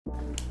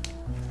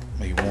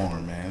Make it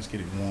warm, man. Let's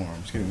get it warm.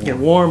 Get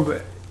warm,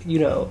 but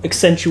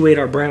accentuate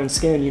our brown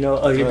skin.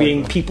 You're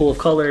being people of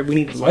color. We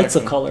need lights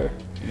of color.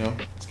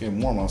 It's getting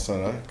warm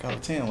outside. I got a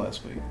tan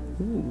last week.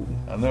 Ooh.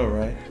 I know,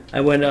 right?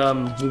 We went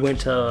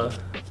to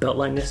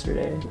Beltline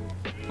yesterday.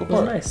 It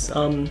was nice.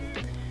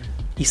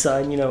 East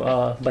side,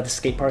 by the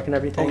skate park and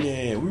everything. Oh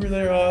yeah. We were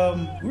there.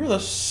 We were there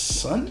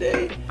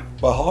Sunday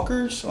by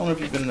Hawkers. I don't know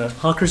if you've been to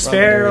Hawkers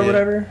Fair or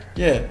whatever.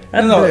 Yeah.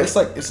 No, it's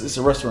like it's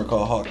a restaurant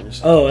called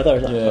Hawkers. Oh, I thought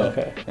it was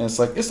okay. And it's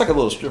like a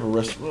little strip of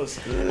restaurant.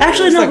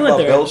 Actually, it's no, like we went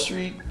there. Bell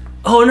Street.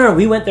 Oh no,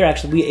 we went there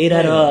actually. We ate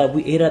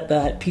at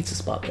that pizza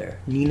spot there,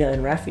 Nina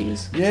and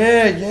Raffi's.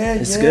 Yeah.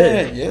 It's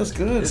good. Yeah, it's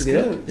good. It's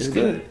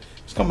good.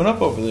 It's coming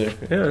up over there.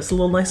 Yeah, it's a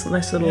little nice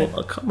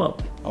little come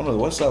up. I don't know. The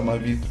west side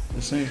might be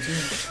the same too.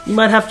 You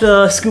might have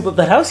to scoop up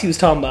that house he was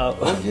talking about.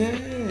 Oh yeah.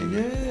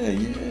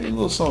 A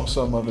little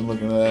something I've been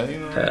looking at.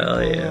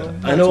 Hell yeah!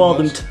 I know all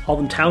them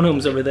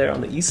townhomes over there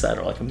on the east side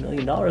are like $1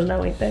 million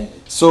now, ain't they?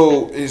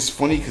 So it's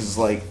funny because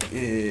I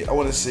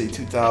want to say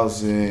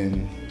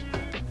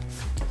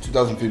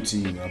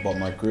 2015 I bought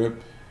my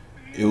crib.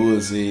 It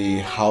was a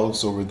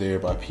house over there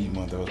by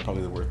Piedmont that was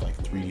probably worth like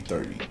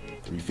 $330,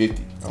 $350.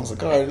 I was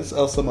like, all right,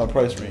 I'll sell my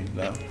price range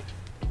now.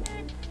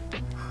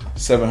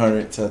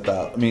 700 to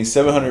 1,000. I mean,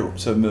 700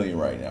 to $1 million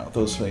right now.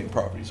 Those same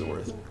properties are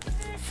worth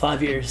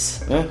 5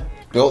 years. Yeah.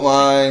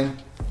 Beltline,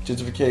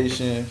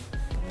 gentrification,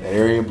 that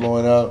area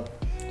blowing up.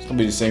 It's gonna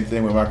be the same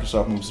thing when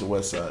Microsoft moves to the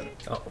west side.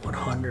 Oh,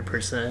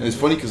 100%. And it's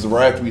funny because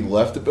right after we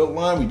left the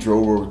Beltline, we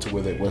drove over to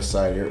where that west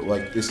side area.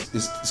 Like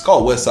it's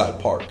called West Side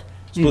Park.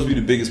 It's supposed to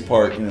be the biggest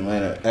park in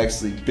Atlanta.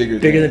 Actually, bigger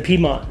than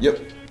Piedmont. Yep.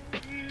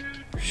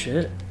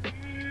 Shit.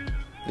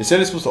 They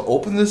said it's supposed to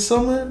open this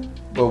summer,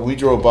 but when we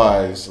drove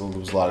by, there was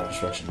a lot of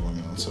construction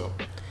going on. So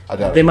I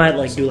doubt they might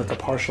do a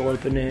partial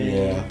opening.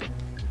 Yeah.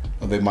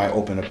 Or they might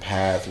open a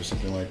path or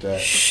something like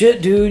that.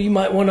 Shit, dude, you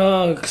might want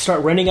to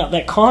start renting out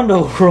that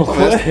condo real quick.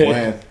 That's the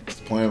plan. It's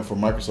the plan before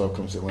Microsoft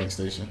comes to Atlantic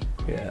Station.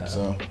 Yeah.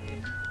 So,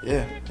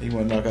 yeah. You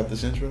want to knock out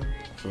this intro? I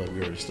feel like we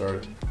already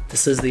started.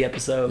 This is the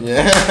episode.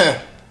 Yeah.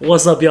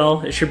 What's up,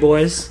 y'all? It's your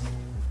boys.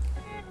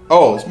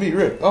 Oh, it's me,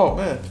 Rick. Oh,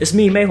 man. It's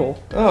me,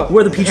 Mayhole. Oh.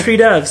 We're the Peachtree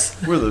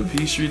Devs. We're the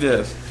Peachtree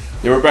Devs.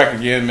 Yeah, we're back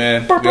again,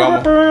 man.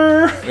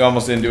 We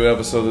almost didn't do an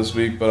episode this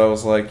week, but I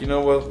was like, you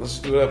know what? Let's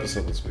do an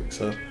episode this week.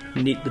 So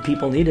the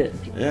people need it.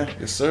 Yeah,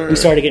 yes, sir. We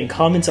started getting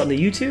comments on the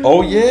YouTube.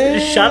 Oh, yeah.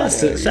 Shout out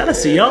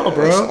to y'all,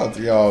 bro. Shout out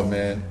to y'all,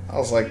 man. I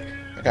was like,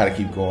 I gotta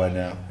keep going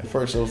now. At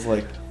first, I was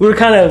like, we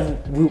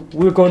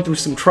were going through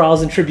some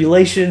trials and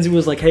tribulations. It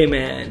was like, hey,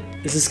 man,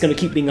 is this gonna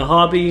keep being a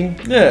hobby?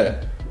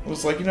 Yeah. I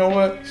was like, you know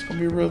what? It's gonna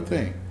be a real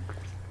thing.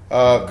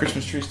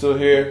 Christmas tree still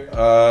here.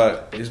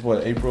 It's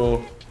what,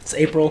 April? It's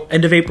April.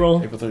 End of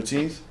April. April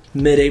 13th?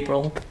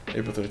 Mid-April.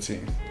 April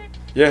 13th.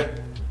 Yeah.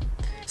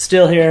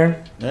 Still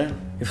here. Yeah.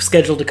 It was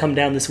scheduled to come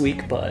down this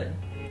week, but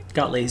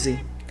got lazy.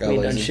 We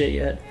ain't done shit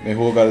yet. Man,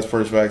 who got his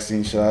first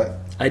vaccine shot?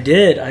 I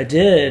did.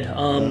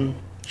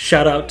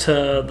 Shout out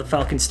to the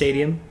Falcon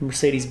Stadium,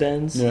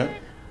 Mercedes-Benz. Yeah.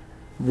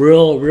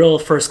 Real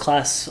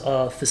first-class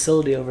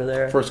facility over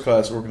there.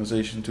 First-class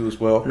organization, too, as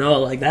well.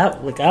 No,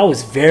 I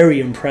was very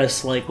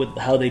impressed, with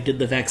how they did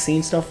the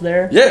vaccine stuff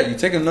there. Yeah, you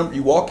take a number,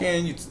 you walk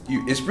in,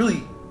 it's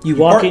really... You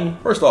walk in...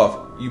 First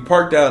off, you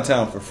park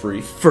downtown for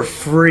free. For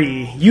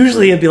free.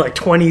 Usually it'd be like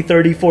 $20,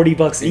 $30,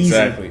 $40 easy.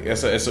 Exactly.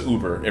 It's an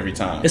Uber every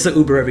time.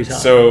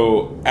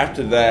 So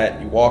after that,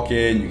 you walk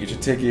in, you get your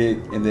ticket,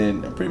 and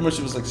then pretty much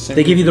it was like the same.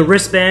 They give you the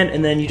wristband,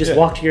 and then you just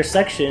walk to your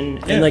section,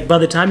 and by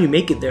the time you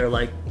make it there,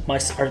 my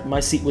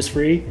seat was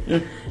free,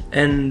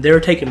 and they were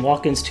taking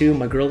walk-ins too.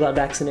 My girl got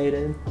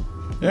vaccinated.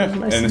 Yeah,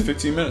 nice, and it's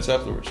 15 minutes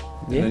afterwards.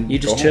 Yeah, you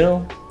just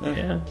chill.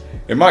 Yeah.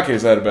 In my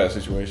case, I had a bad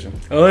situation.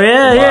 Oh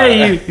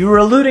yeah, you were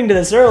alluding to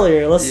this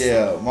earlier.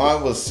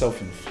 Mine was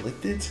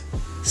self-inflicted.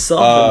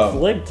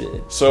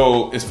 Self-inflicted.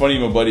 So it's funny,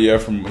 my buddy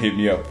Ephraim hit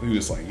me up. He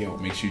was like, "Yo,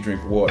 make sure you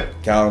drink water,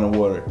 gallon of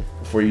water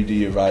before you do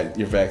your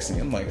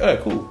vaccine." I'm like, "All right,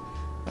 cool."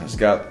 I just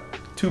got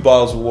 2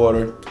 bottles of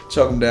water,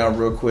 chuck them down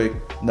real quick,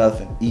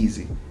 nothing,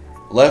 easy.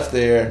 Left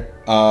there,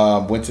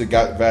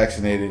 got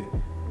vaccinated,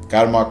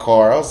 got in my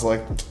car. I was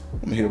like, I'm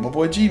gonna hit up my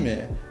boy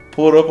G-Man.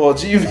 Pulled up on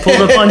G-Man.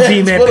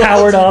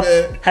 Powered up.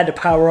 Had to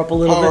power up a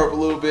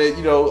little bit.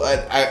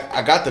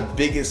 I got the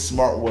biggest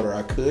smart water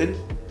I could.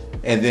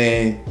 And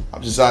then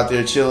I'm just out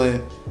there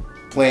chilling,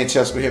 playing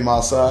chess with him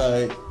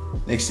outside.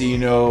 Next thing you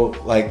know,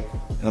 and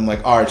I'm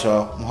like, all right,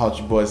 y'all, I'm gonna holler at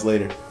you boys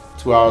later.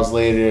 2 hours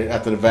later,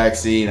 after the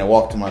vaccine, I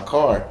walked to my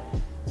car.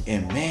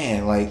 And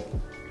man,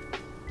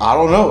 I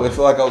don't know. It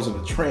felt like I was in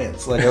a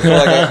trance. I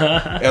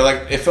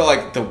felt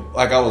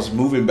like I was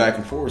moving back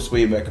and forth,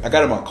 swaying back. I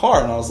got in my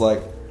car and I was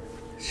like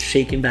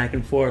shaking back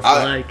and forth,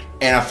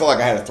 and I felt like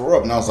I had to throw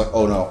up. And I was like,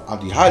 "Oh no, I'm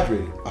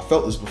dehydrated." I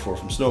felt this before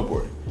from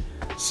snowboarding.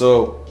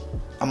 So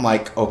I'm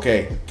like,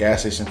 "Okay,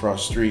 gas station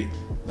across the street.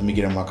 Let me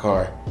get in my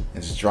car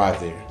and just drive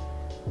there."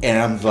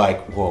 And I'm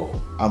like, "Whoa!"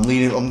 I'm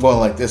leaning. I'm going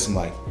like this. I'm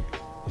like,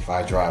 "If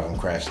I drive, I'm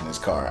crashing this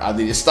car. I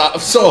need to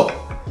stop." So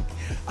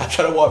I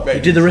try to walk back.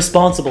 You did the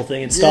responsible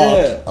thing and stopped.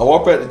 Yeah. I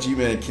walked back to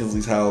G-Man at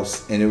Kinsley's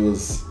house, and it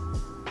was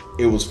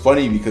it was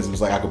funny because it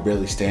was like I could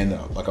barely stand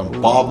up. Like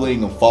I'm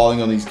bobbling, I'm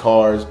falling on these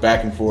cars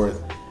back and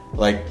forth,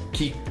 like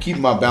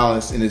keeping my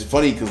balance. And it's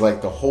funny because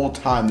like the whole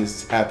time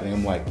this is happening,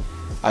 I'm like,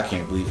 I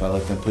can't believe I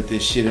let them put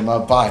this shit in my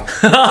body.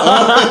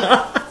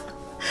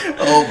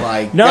 Oh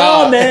my god!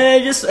 No,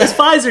 man, just it's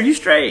Pfizer. You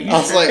straight. I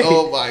was like,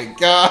 oh my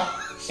god.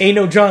 Ain't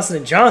no Johnson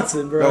and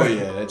Johnson, bro. Oh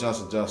yeah, that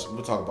Johnson Johnson.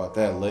 We'll talk about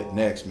that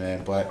next,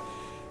 man. But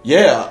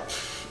yeah,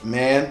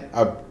 man,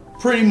 I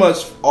pretty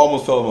much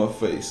almost fell on my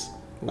face.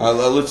 I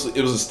literally,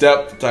 it was a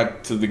step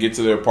to get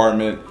to their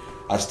apartment.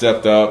 I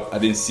stepped up. I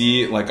didn't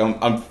see it. Like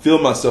I'm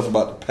feeling myself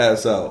about to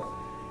pass out,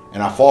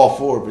 and I fall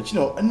forward. But you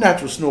know, a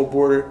natural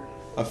snowboarder,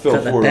 I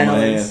fell forward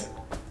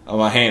on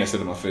my hand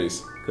instead of my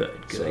face. Good.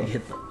 So, you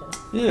hit the.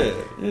 Yeah.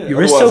 Your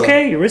wrist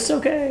okay? Your wrist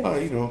okay? Oh,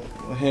 you know,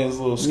 my hand's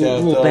a little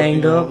scabbed up,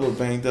 a little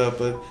banged up,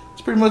 but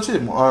it's pretty much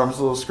it. My arm's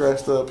a little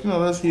scratched up. You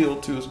know, that's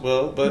healed too as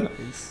well. But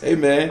hey,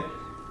 man,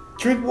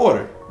 drink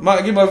water.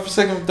 Might get my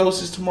second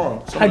doses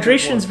tomorrow. So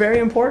hydration's very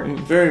important.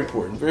 Very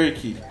important. Very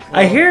key.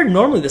 I hear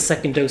normally the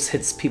second dose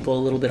hits people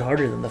a little bit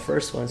harder than the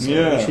first one. So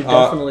yeah, you should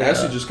definitely.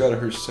 Ashley just got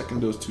her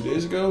second dose 2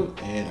 days ago,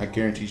 and I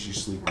guarantee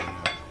she's sleeping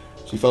right now.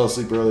 She fell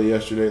asleep early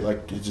yesterday.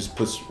 Like it just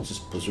puts her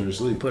to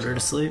sleep. Put her to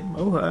sleep.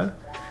 Okay.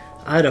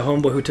 I had a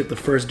homeboy who took the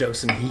first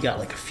dose and he got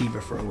like a fever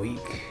for a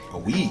week. A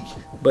week?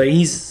 But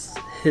his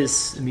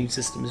immune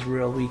system is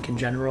real weak in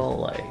general.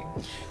 Like,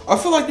 I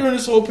feel like during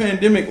this whole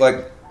pandemic,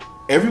 like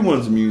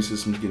everyone's immune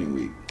system's getting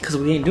weak. Because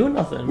we ain't doing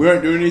nothing. We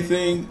aren't doing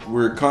anything.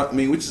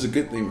 Which is a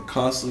good thing. We're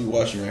constantly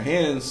washing our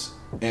hands,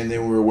 and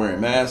then we're wearing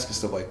masks and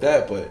stuff like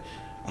that. But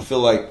I feel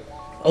like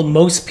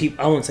most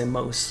people, I won't say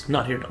most,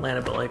 not here in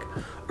Atlanta, but like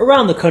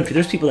around the country,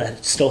 there's people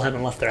that still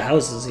haven't left their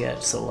houses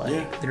yet. So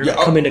like they're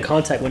not coming into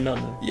contact with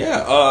nothing.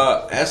 Yeah,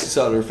 Ashley's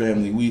side of her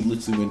family, we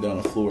literally went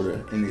down to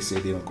Florida, and they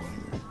said they don't go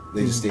anywhere.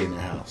 They just stay in their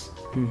house,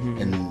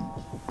 and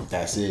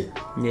that's it.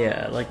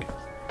 Yeah, like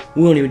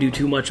we won't even do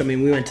too much. I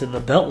mean, we went to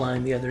the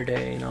Beltline the other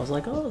day, and I was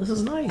like, oh, this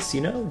is nice, you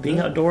know, being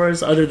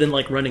outdoors, other than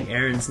like running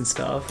errands and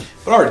stuff.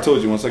 But I already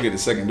told you, once I get the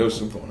second dose,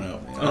 I'm going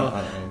out.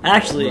 Man.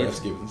 Actually,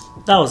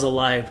 that was a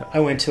lie. I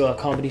went to a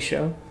comedy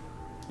show.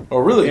 Oh,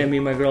 really? Yeah, me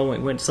and my girl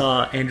went and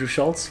saw Andrew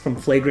Schultz from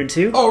Flagrant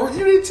 2. Oh,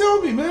 you didn't tell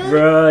me, man.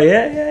 Bro,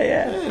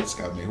 yeah. It's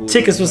got me.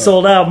 Tickets were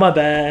sold out, my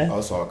bad. Oh,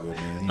 it's all good,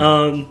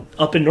 man.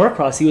 Up in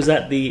Norcross, he was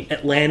at the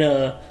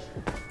Atlanta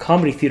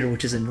Comedy Theater,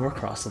 which is in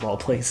Norcross of all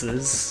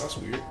places. That's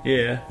weird.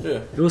 Yeah.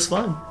 It was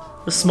fun.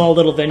 A small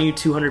little venue,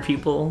 200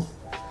 people.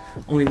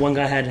 Only one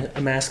guy had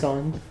a mask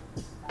on.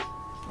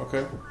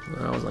 Okay.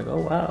 And I was like, oh,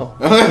 wow.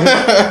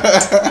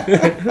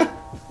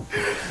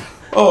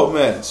 Oh,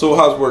 man. So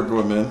how's work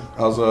going, man?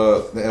 How's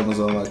the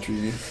Amazon life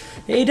treating you?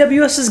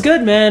 AWS is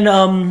good,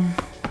 man.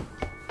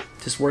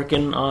 Just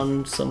working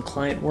on some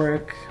client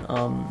work.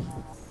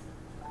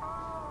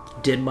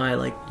 Did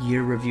my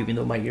year review, even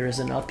though my year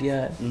isn't up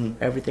yet.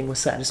 Everything was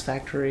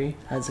satisfactory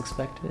as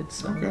expected.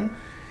 So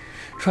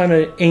trying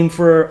to aim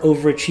for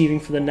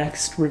overachieving for the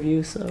next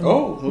review. So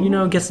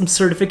get some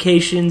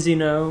certifications.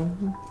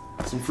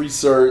 Some free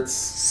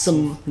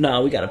certs.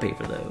 No, we gotta pay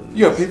for those.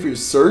 You gotta pay for your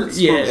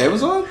certs from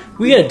Amazon?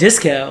 We get a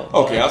discount.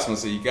 Okay, I was gonna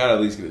say you gotta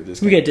at least get a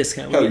discount. We get a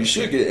discount. Hell, you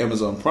should get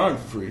Amazon Prime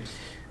for free.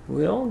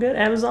 We don't get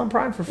Amazon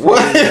Prime for free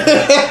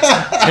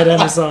at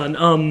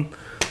Amazon.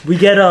 We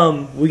get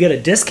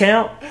a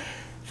discount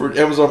for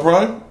Amazon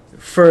Prime.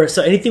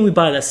 So anything we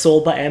buy that's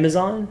sold by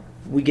Amazon,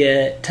 we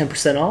get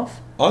 10% off.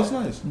 Oh, that's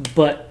nice.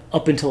 But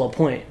up until a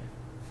point,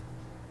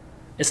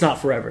 it's not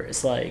forever.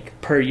 It's like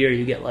per year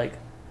you get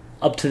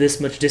up to this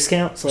much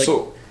discount.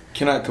 So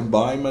can I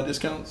combine my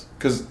discounts?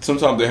 Because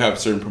sometimes they have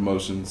certain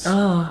promotions.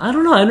 I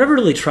don't know. I never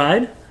really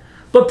tried,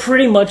 but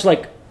pretty much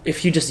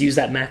if you just use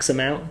that max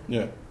amount,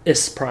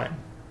 it's Prime.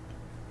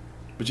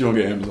 But you don't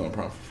get Amazon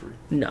Prime for free.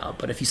 No,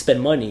 but if you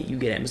spend money, you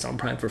get Amazon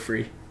Prime for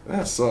free.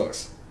 That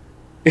sucks.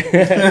 We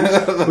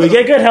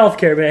get good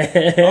healthcare,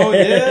 man. Oh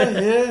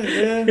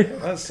yeah.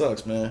 That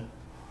sucks, man.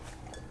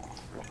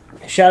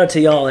 Shout out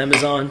to y'all,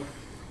 Amazon.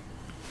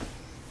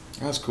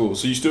 That's cool.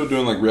 So you still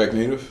doing React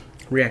Native?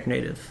 React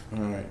Native.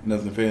 All right.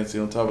 Nothing fancy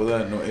on top of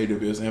that? No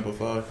AWS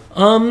Amplify?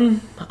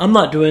 I'm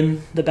not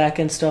doing the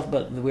back-end stuff,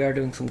 but we are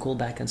doing some cool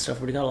back-end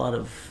stuff. We got a lot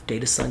of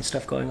data science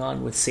stuff going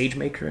on with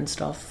SageMaker and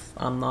stuff.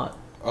 I'm not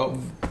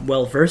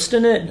well-versed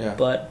in it,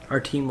 but our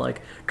team,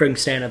 during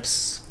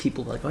stand-ups,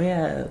 people oh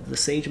yeah, the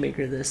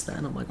SageMaker, this, that.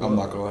 And I'm like, I'm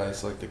not gonna lie,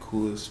 it's the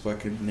coolest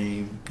fucking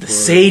name. The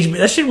SageMaker.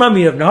 That should remind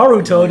me of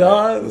Naruto,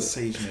 dog. The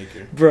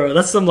SageMaker. Bro,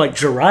 that's some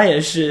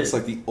Jiraiya shit. It's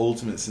the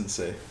ultimate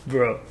sensei.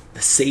 Bro, the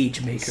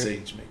SageMaker. The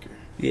SageMaker.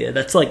 Yeah,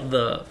 that's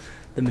the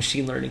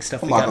machine learning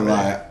stuff. I'm not gonna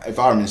lie. If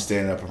I were in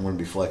stand-up, I'm gonna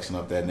be flexing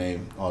up that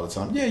name all the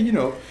time. Yeah,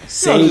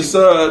 Sage. Just do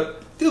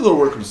a little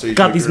work with SageMaker.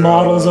 Got these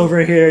models over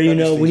here. We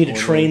need to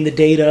train the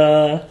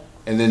data.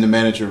 And then the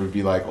manager would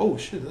be like, "Oh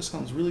shit, that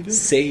sounds really good."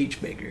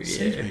 SageMaker.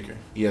 SageMaker.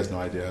 He has no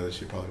idea how this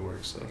shit probably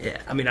works. So.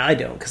 Yeah, I mean, I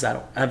don't because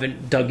I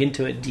haven't dug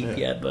into it deep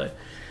yet, but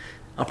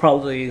I'll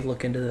probably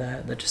look into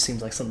that. That just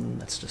seems like something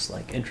that's just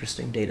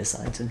interesting data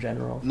science in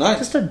general. Nice.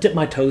 Just to dip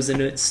my toes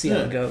into it, see how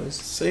it goes.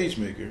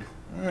 SageMaker.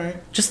 All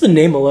right. Just the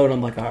name alone,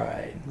 I'm like, all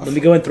right. Let me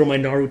go and throw my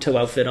Naruto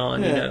outfit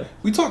on. Yeah.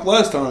 We talked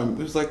last time.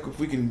 It was like if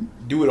we can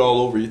do it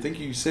all over. You think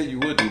you said you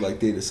would do like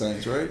data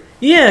science, right?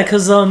 Yeah,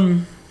 because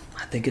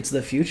I think it's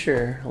the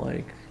future.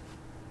 Like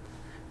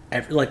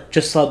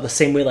just the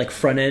same way like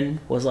front end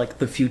was like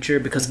the future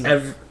because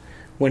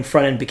when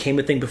front end became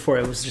a thing before,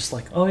 it was just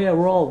like, oh yeah,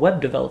 we're all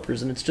web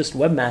developers and it's just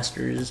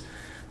webmasters.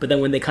 But then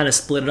when they kind of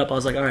split it up, I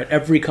was like, all right,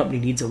 every company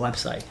needs a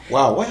website.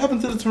 Wow, what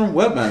happened to the term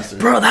webmaster?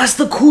 Bro, that's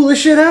the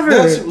coolest shit ever.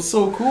 That shit was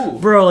so cool.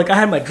 Bro, like I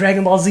had my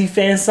Dragon Ball Z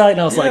fan site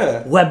and I was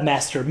like,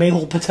 webmaster,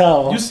 Mehul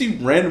Patel. You see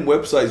random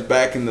websites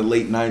back in the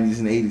late 90s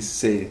and 80s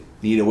say,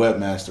 need a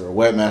webmaster or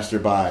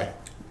webmaster by.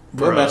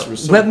 Bro,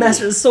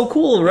 webmaster is so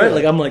cool, right? Yeah.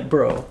 Like I'm like,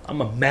 bro,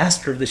 I'm a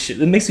master of this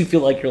shit. It makes you feel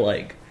like you're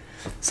like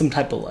some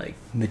type of like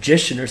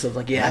magician or something.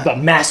 Like, yeah, I've got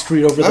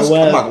mastery over the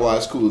web. I'm not gonna lie,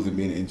 it's cooler than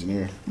being an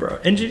engineer. Bro,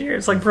 engineer,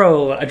 it's like,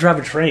 bro, I drive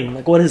a train.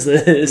 Like, what is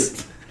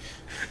this?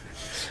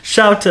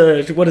 Shout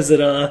out to, what is it,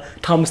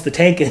 Thomas the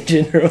Tank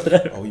Engine or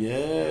whatever. Oh,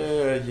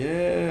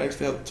 yeah. I used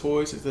to have the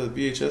toys, I used to have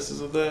the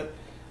VHSs of that.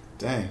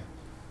 Dang.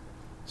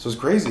 So it's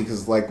crazy,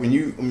 because, like, we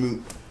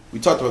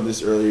talked about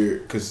this earlier,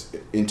 because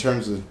in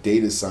terms of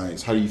data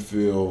science, how do you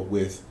feel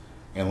with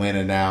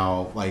Atlanta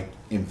now, like,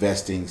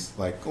 investing,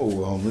 like, oh,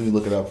 well, let me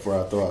look it up before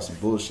I throw out some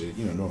bullshit.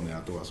 You know, normally I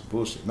throw out some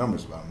bullshit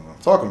numbers about what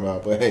I'm talking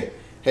about, but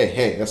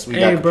hey, that's what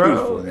we got computers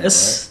for now,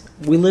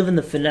 right? We live in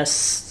the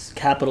finesse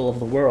capital of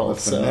the world.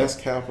 The finesse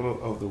capital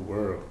of the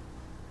world.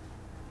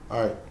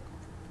 All right.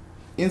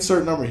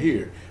 Insert number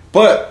here.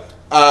 But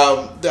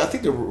I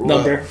think the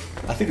number.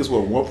 I think it's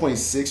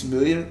 1.6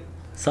 million.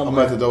 Something. I'm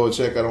about to double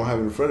check. I don't have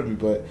it in front of me,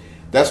 but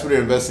that's what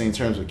they're investing in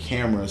terms of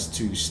cameras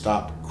to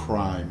stop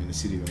crime in the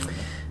city of Atlanta.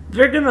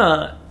 They're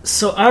gonna.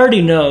 So I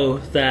already know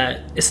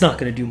that it's not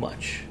gonna do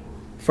much.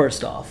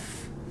 First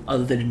off,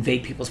 other than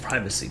invade people's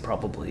privacy,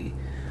 probably.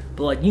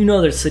 But like,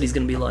 their city's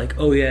gonna be like,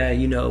 oh yeah,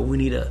 we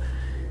need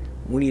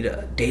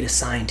a data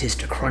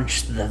scientist to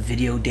crunch the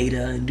video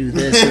data and do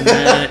this and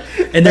that,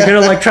 and they're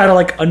gonna like try to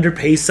like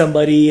underpay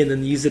somebody and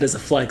then use it as a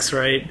flex,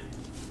 right?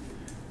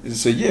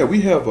 So yeah,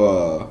 we have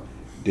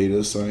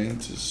data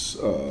scientists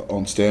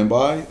on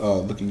standby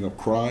looking up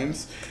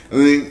crimes. I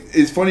mean,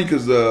 it's funny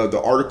because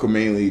the article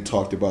mainly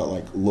talked about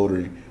like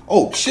loitering.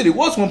 Oh shit, it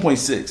was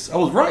 1.6. I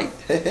was right.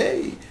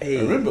 Hey.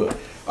 I remember.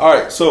 All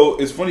right, so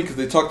it's funny because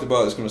they talked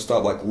about it's going to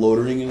stop like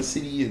loitering in the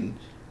city and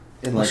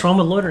what's wrong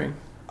with loitering?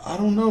 I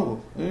don't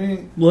know. I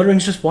mean,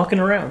 loitering's just walking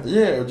around.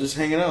 Yeah, or just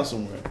hanging out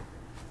somewhere,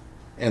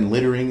 and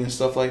littering and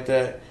stuff like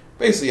that.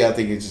 Basically, I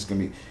think it's just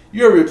going to be.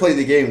 You ever played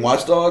the game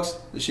Watch Dogs?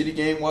 The shitty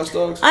game Watch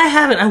Dogs? I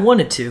haven't. I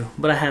wanted to,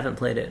 but I haven't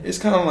played it. It's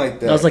kind of like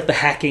that. That was like the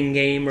hacking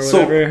game or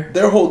whatever. So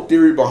their whole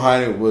theory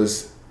behind it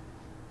was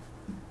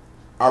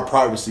our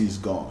privacy is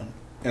gone,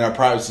 and our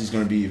privacy is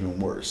going to be even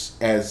worse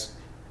as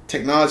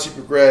technology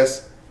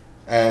progresses.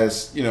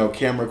 As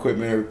camera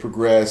equipment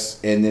progress,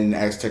 and then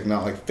as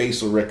technology like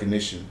facial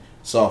recognition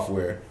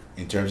software,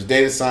 in terms of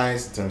data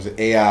science, in terms of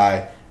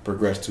AI,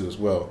 progress too as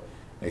well.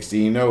 Next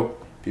thing you know,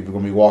 people are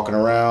gonna be walking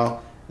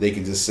around. They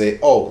can just say,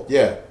 "Oh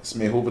yeah, it's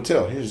Mehul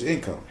Patel. Here's his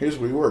income. Here's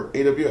where he work.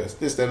 AWS.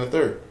 This, that, and the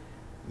third."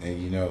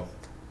 And then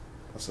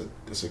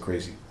that's a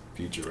crazy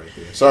future right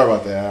there. Sorry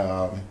about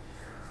that.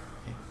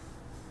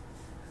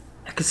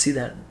 I could see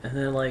that, and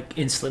then like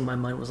instantly my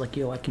mind was like,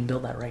 "Yo, I can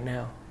build that right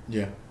now."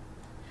 Yeah.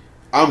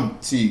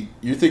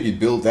 You're thinking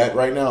build that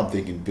right now. I'm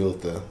thinking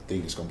build the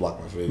thing that's gonna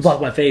block my face.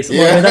 Block my face.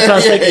 Yeah. Well, that's what I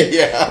was thinking.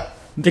 Yeah.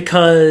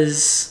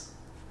 Because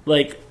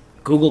like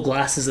Google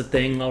Glass is a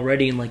thing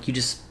already, and like you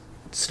just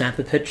snap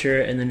a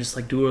picture and then just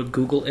like do a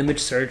Google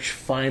image search,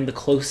 find the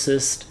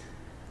closest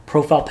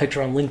profile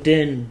picture on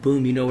LinkedIn.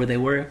 Boom, you know where they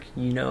work.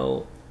 You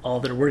know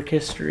all their work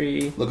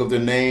history. Look up their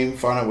name,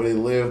 find out where they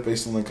live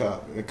based on the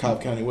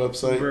Cobb County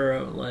website.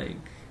 Bro, like,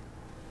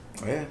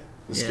 oh, yeah,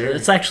 scary.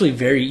 It's actually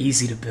very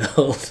easy to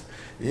build.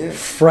 Yeah,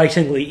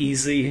 frighteningly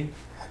easy.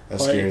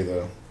 That's scary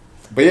though.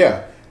 But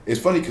yeah,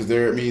 it's funny because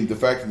the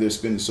fact that they're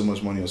spending so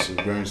much money on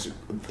surveillance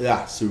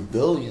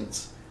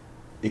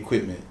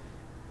equipment,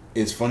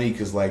 it's funny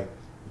because like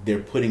they're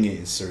putting it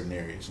in certain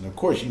areas, and of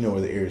course you know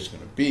where the area is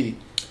going to be,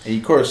 and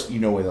of course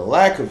you know where the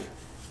lack of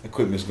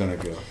equipment is going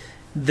to go.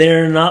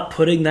 They're not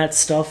putting that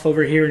stuff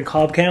over here in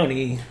Cobb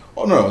County.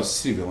 Oh no, it's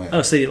City of Atlanta.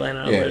 Oh, City of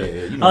Atlanta.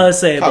 Yeah. I was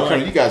saying, Cobb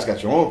County, you guys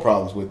got your own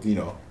problems with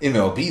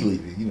MLB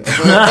leaving.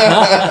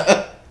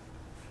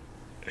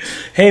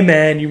 Hey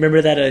man, you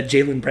remember that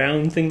Jaylen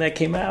Brown thing that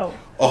came out?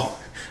 Oh,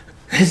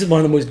 this is one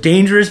of the most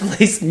dangerous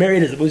places.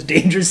 Marion is the most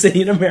dangerous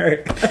city in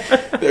America.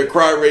 Their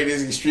crime rate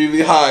is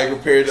extremely high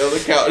compared to other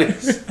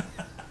counties.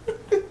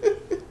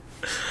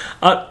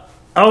 I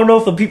don't know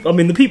if the people. I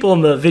mean, the people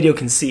in the video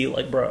can see.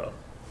 Like, bro,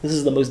 this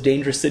is the most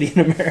dangerous city in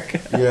America.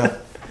 Yeah,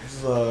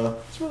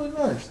 it's really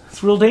nice.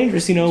 It's real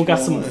dangerous. Got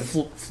some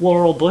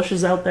floral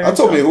bushes out there. I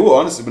told Mehul,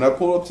 honestly, when I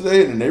pulled up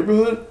today in the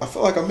neighborhood, I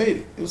felt like I made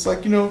it. It was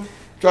like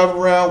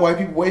driving around, white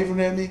people waving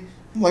at me.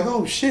 I'm like,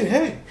 oh shit,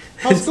 hey,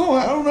 how's it going?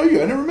 I don't know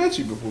you. I never met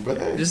you before, but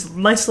hey, just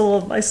nice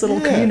little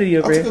community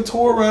over here. I took a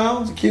tour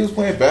around. The kids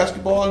playing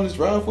basketball in this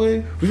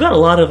driveway. We've got a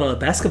lot of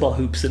basketball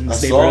hoops in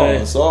this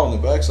neighborhood. I saw on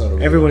the backside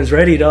of it. Everyone's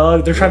ready,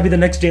 dog. They're trying to be the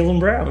next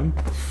Jaylen Brown.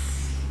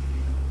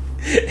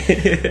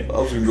 I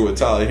was gonna go with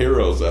Tyler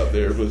Heroes out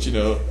there, but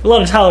a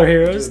lot of Tyler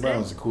Heroes. Jaylen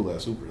Brown's a cool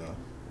ass hooper, though.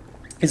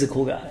 He's a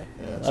cool guy.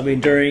 Yeah, I mean,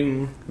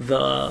 during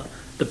the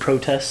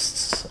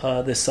protests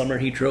this summer,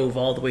 he drove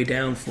all the way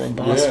down from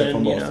Boston. Yeah,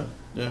 from Boston.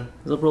 Yeah,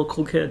 he's a real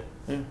cool kid.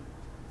 Yeah,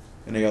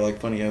 and they got like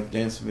funny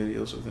dancing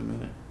videos with him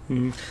in it.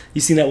 Mm-hmm.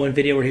 You seen that one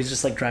video where he's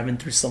just like driving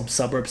through some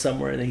suburb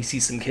somewhere, and then he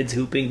sees some kids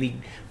hooping. He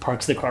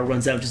parks the car,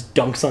 runs out, just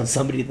dunks on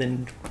somebody,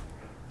 then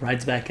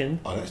rides back in.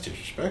 Oh, that's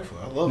disrespectful.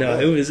 I love that.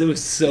 No, it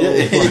was so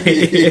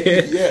funny.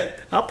 Yeah,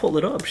 I'll pull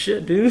it up.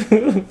 Shit, dude.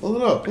 Pull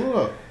it up.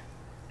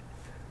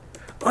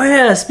 Oh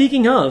yeah,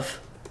 speaking of,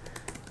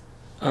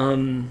 what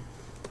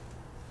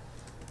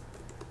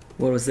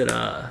was it?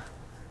 I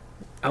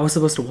was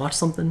supposed to watch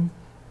something,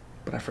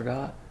 but I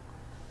forgot.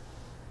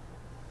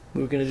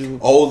 We were gonna do.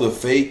 Oh, the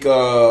fake.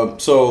 The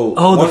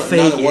fake.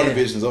 Now the Warner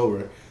Vision's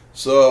over.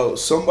 So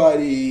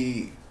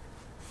somebody,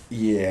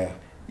 you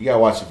gotta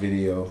watch the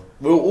video.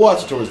 We'll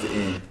watch it towards the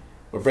end.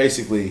 But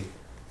basically,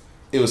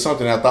 it was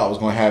something I thought was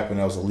gonna happen.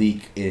 That was a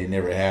leak, and it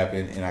never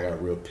happened, and I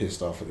got real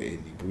pissed off with the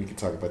ending. But we can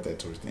talk about that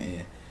towards the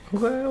end.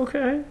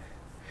 Okay.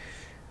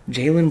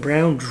 Jaylen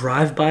Brown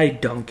drive-by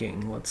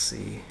dunking. Let's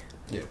see.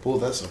 Yeah, pull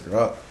that sucker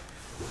up.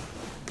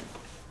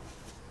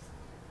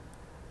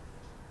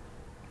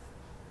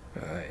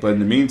 Right. But in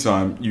the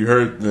meantime, you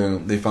heard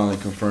they finally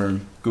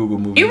confirmed Google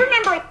moving. You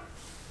remember?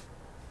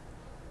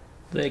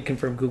 They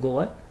confirmed Google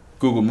what?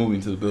 Google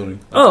moving to the building.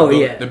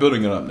 They're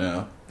building it up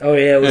now. Oh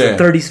yeah, was it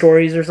 30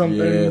 stories or something?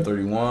 Yeah,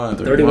 31.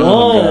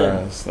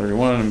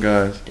 31 of them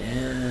guys.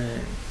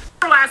 Damn.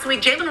 Last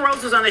week, Jalen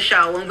Rose was on the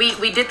show, and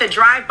we did the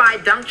drive-by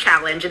dunk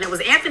challenge, and it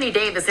was Anthony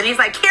Davis, and he's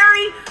like,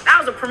 Carrie, that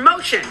was a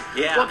promotion.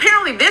 Yeah. Well,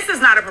 apparently this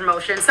is not a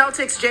promotion.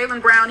 Celtics,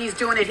 Jaylen Brown, he's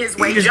doing it his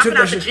way, jumping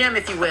out the gym,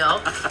 if you will.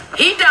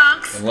 He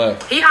dunks. And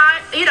left. He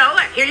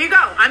here you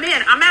go. I'm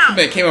in. I'm out.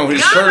 Man came out with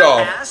his shirt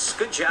off.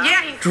 Good job.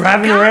 Yeah, he's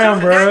driving around,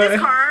 bro. Got his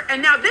car,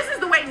 and now this is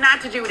the way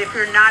not to do it if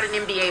you're not an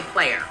NBA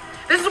player.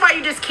 This is why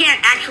you just can't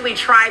actually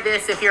try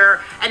this if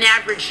you're an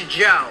average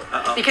Joe.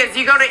 Because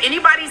you go to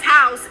anybody's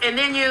house and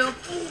then you...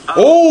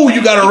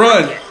 you gotta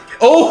run.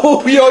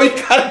 You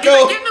gotta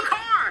go. Get in the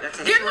car.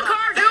 Get in the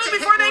car, dude,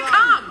 before they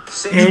come.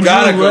 You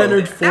gotta go.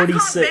 Leonard,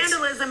 46. That's called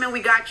vandalism, and we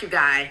got you,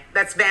 guy.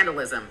 That's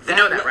vandalism. You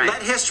know that, right?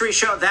 Let history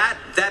show that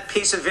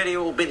piece of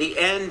video will be the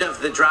end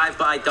of the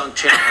drive-by dunk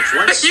challenge.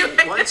 Once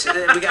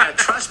we got a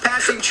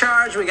trespassing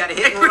charge, we got a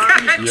hit and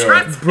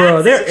run.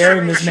 Bro, they're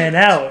airing this man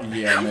out.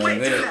 Yeah, man.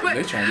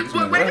 They're trying to get this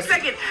man wait a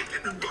second.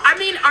 I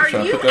mean, are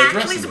you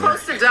actually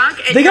supposed to dunk?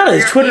 They got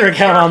his Twitter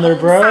account on there,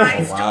 bro. Wow. No,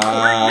 you're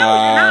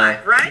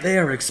not, right? They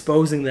are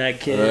exposing that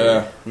kid.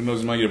 Yeah, who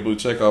knows? He might get a blue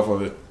check off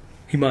of it.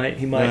 He might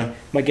get a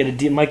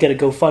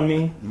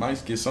GoFundMe.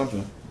 Might get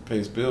something. Pay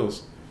his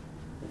bills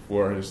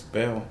for his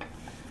bail.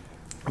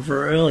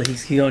 For real,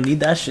 he's gonna need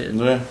that shit.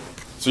 Yeah.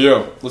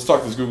 So let's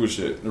talk this Google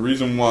shit. The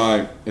reason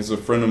why is a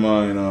friend of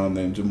mine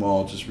named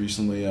Jamal just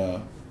recently.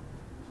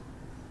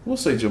 We'll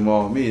say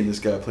Jamal. Me and this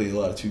guy played a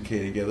lot of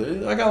 2K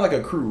together. I got like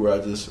a crew where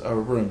I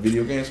run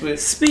video games with.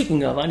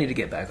 Speaking of, I need to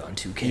get back on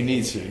 2K. You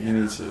need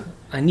to.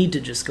 I need to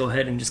just go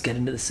ahead and just get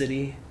into the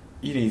city.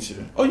 You need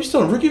to. Oh, you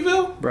still in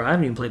Rookieville? Bro, I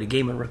haven't even played a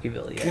game in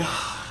Rookieville yet.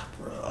 God,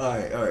 bro. All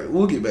right.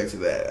 We'll get back to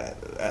that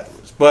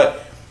afterwards.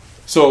 But,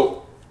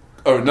 so,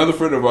 another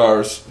friend of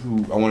ours,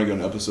 who I want to get on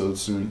an episode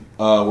soon,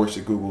 works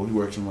at Google. He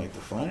works in, like, the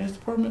finance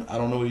department. I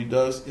don't know what he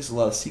does. It's a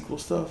lot of SQL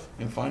stuff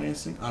and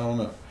financing. I don't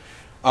know.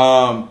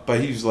 But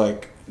he was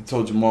like, he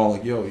told Jamal,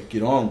 like, yo,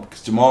 get on.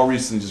 Because Jamal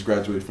recently just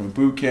graduated from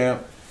boot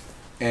camp.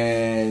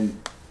 And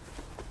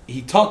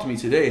he talked to me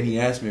today, and he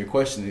asked me a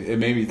question. It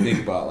made me think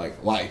about,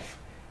 like, life.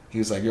 He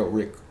was like, yo,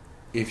 Rick,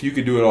 if you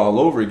could do it all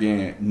over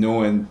again,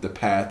 knowing the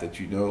path that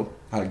you know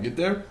how to get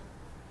there,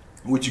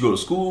 would you go to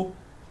school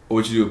or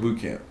would you do a boot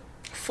camp?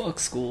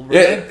 Fuck school, bro.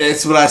 Yeah,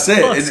 that's what I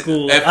said. Fuck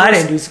school. I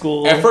didn't do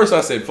school. At first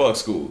I said fuck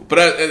school. But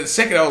at the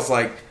second I was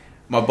like,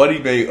 my buddy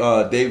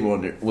Dave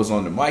was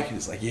on the mic. He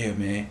was like, yeah,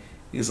 man.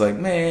 He was like,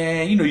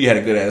 man, you had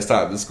a good ass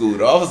time in school.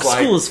 Though. I was like,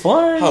 school was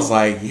fun. I was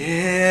like,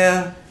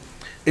 yeah,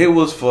 it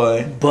was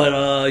fun. But,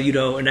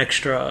 an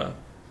extra...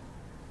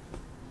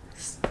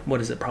 What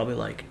is it? Probably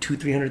like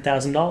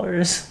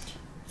 $200,000-$300,000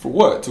 for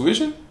what?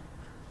 Tuition?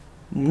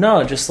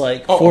 No, just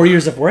like 4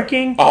 years of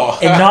working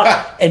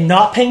and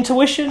not paying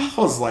tuition. I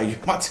was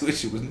like, my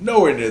tuition was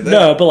nowhere near that.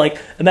 No, but like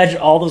imagine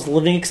all those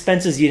living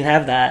expenses. You didn't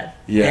have that,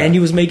 and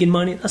you was making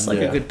money. That's like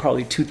a good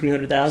probably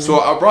 $200,000-$300,000. So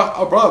I brought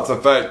up the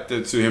fact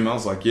that to him. I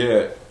was like,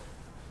 yeah,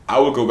 I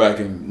would go back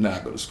and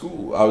not go to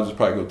school. I would just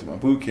probably go through my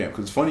boot camp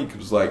because it's funny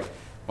because like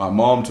my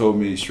mom told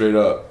me straight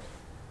up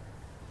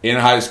in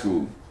high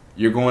school.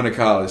 You're going to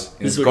college,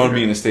 and it's going to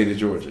be in the state of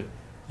Georgia.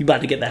 You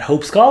about to get that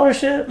Hope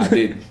Scholarship? I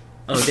didn't.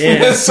 Oh,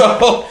 damn.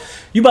 So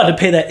you about to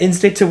pay that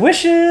in-state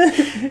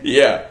tuition?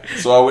 Yeah.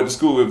 So I went to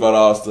school with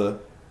Valdosta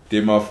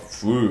Did my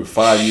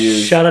 5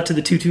 years. Shout out to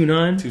the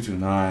 229.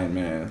 229,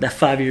 man. That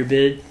 5-year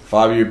bid.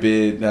 5-year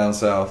bid down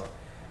south.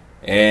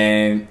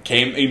 And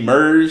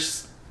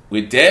emerged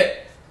with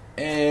debt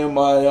and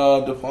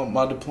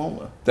my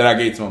diploma that I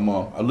gave to my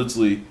mom. I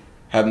literally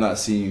have not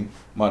seen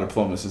my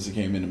diploma since it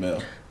came in the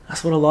mail.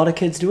 That's what a lot of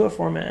kids do it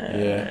for, man.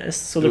 Yeah.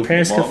 So their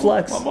parents can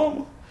flex. My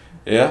mama.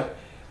 Yeah.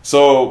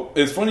 So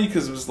it's funny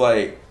because it was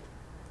like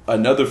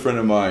another friend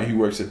of mine, he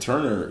works at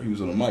Turner, he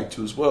was on the mic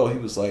too as well. He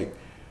was like,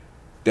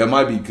 that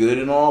might be good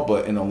and all,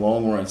 but in the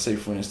long run, say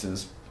for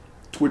instance,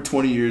 we're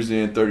 20 years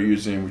in, 30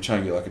 years in, we're trying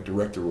to get like a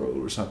director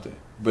role or something.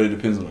 But it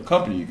depends on the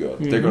company you go.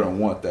 Mm-hmm. They're going to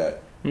want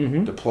that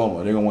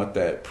diploma. They're going to want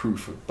that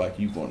proof of like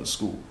you going to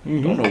school.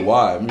 Mm-hmm. Don't know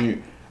why. I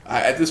mean,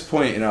 at this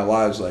point in our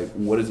lives, like,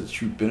 what is the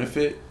true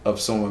benefit of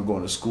someone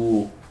going to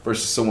school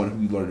versus someone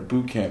who learned at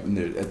boot camp and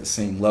they're at the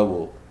same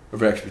level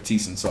of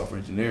expertise in software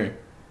engineering?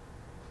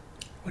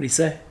 What do you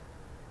say?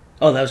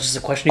 Oh, that was just a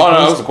question. Oh, no,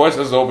 that was a question.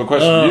 That's an open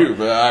question for you.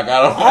 But I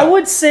don't. I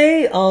would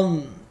say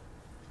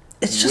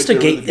it's just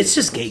it's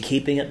just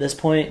gatekeeping at this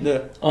point.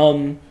 Yeah.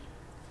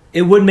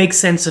 It would make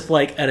sense if,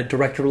 like, at a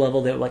director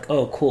level, they were like,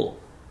 "Oh, cool,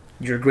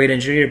 you're a great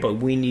engineer, but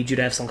we need you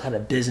to have some kind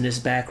of business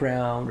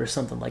background or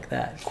something like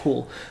that."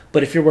 Cool.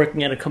 But if you're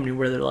working at a company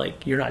where they're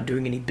like, you're not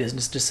doing any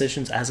business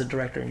decisions as a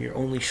director, and you're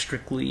only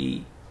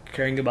strictly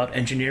caring about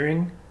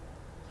engineering,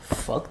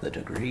 fuck the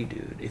degree,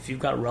 dude. If you've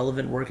got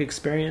relevant work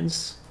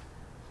experience,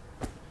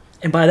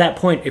 and by that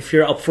point, if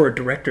you're up for a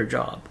director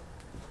job,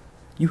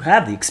 you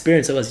have the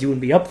experience, otherwise you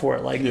wouldn't be up for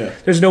it. Like,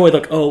 There's no way,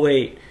 like, oh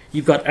wait,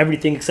 you've got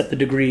everything except the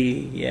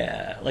degree.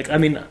 Yeah, like, I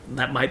mean,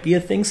 that might be a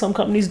thing some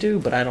companies do,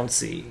 but I don't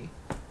see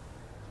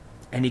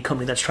any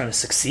company that's trying to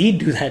succeed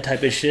do that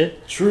type of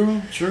shit.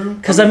 True.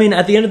 Because, I mean,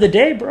 at the end of the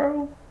day,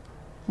 bro,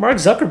 Mark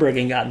Zuckerberg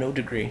ain't got no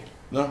degree.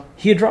 No.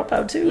 He a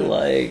dropout too. Yeah.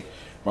 Like,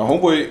 my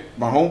homeboy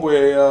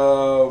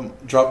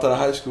dropped out of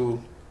high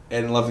school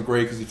in 11th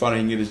grade because he found out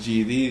he can get his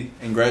GED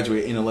and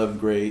graduate in 11th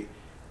grade,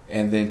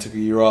 and then took a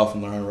year off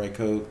and learned how to write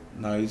code.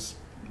 Now he's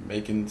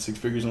making 6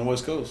 figures on the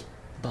West Coast.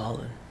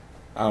 Ballin'.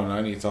 I don't know.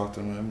 I need to talk to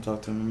him. I haven't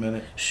talked to him in a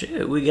minute.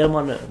 Shit, we get him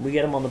on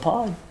the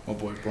pod. My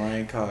boy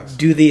Brian Cox.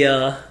 Do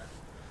the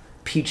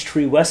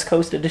Peachtree West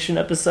Coast Edition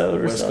episode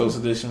or West something. Coast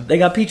Edition. They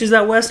got peaches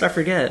out west? I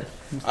forget.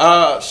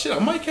 Shit, I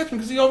might catch him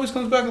because he always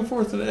comes back and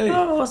forth to the A.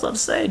 Oh, I was about to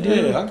say,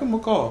 dude. Yeah, I'll give him a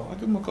call.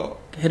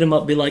 Hit him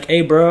up, be like,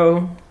 hey,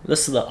 bro,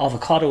 this is the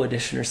Avocado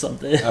Edition or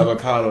something.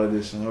 Avocado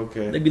Edition,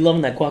 okay. They be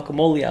loving that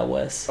guacamole out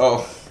west.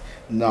 Oh,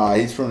 nah,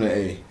 he's from the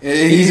A.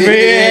 He's from the A.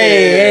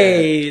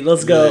 Hey,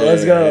 let's go.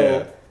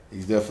 Yeah.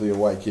 He's definitely a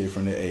white kid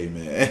from the A,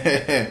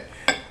 man.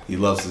 He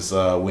loves his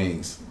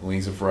wings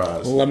and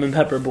fries. Lemon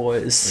pepper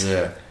boys.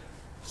 Yeah.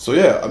 So,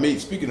 yeah, I mean,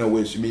 speaking of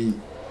which, your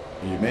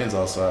man's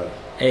outside.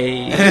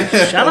 Hey,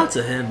 shout out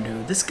to him,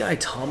 dude. This guy,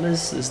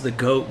 Thomas, is the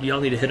GOAT. Y'all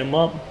need to hit him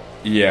up.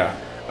 Yeah.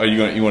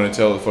 You want to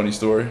tell a funny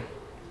story?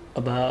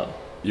 About?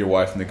 Your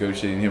wife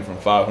negotiating him from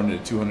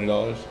 $500 to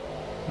 $200?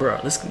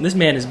 Bro, this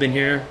man has been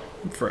here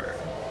for,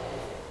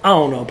 I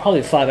don't know,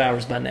 probably 5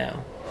 hours by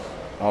now.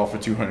 All for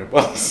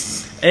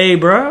 $200. Hey,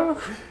 bro.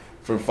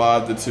 From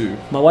 5 to 2.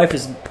 My wife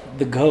is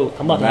the GOAT.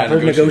 I'm about to have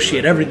her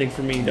negotiate everything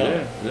for me,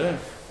 dog. Yeah.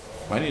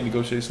 Might need to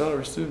negotiate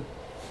salaries, too.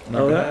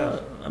 Oh, yeah.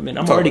 I mean,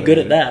 I'm already good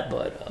at that,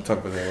 but... We'll talk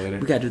about that later.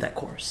 We gotta do that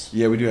course.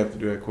 Yeah, we do have to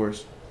do that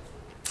course.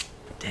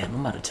 Damn,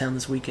 I'm out of town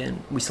this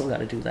weekend. We still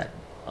gotta do that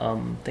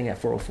thing at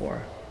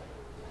 404.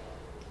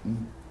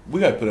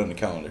 We gotta put it on the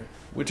calendar.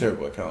 We're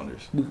terrible at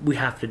calendars. We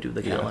have to do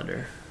the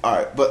calendar. All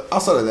right, but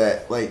outside of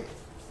that, like,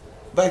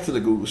 back to the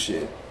Google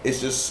shit.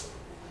 It's just...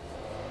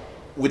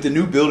 with the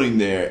new building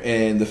there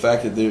and the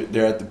fact that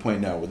they're at the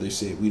point now where they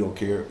say we don't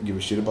give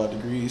a shit about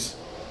degrees,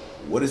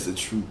 what is the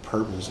true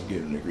purpose of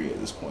getting a degree at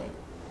this point?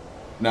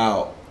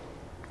 Now,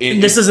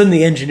 this is in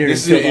the engineering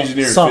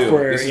field.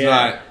 Software, This is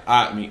not,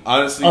 I mean,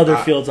 honestly. Other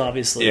fields,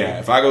 obviously. Yeah,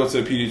 if I go to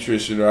a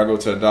pediatrician or I go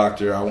to a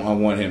doctor, I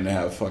want him to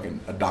have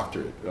a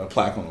doctorate, a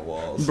plaque on the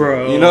walls.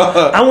 Bro. You know?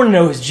 I want to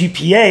know his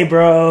GPA,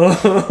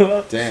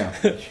 bro. Damn.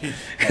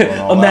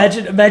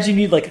 Imagine you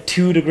need like a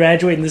 2 to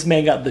graduate and this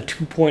man got the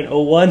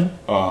 2.01.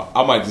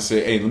 I might just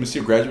say, hey, let me see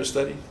your graduate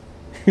study.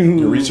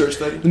 Your research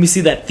study. Let me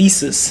see that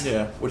thesis.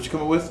 Yeah. What you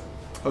coming with?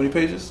 How many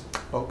pages?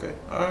 Okay.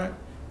 All right.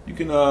 You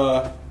can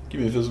give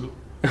me a physical.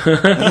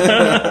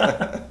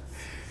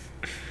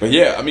 But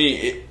yeah, I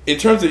mean, in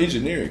terms of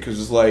engineering,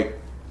 because it's like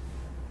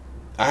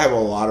I have a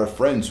lot of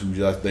friends who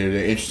just they're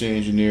interested in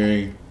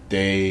engineering.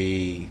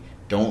 They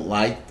don't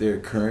like their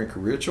current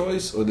career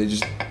choice, or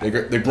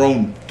they're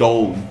grown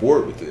dull and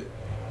bored with it,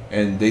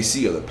 and they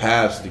see other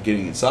paths to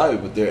getting inside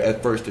it. But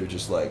at first they're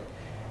just like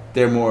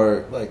they're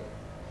more like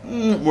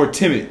more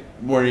timid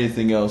more than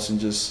anything else, and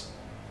just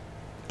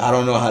I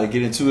don't know how to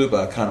get into it,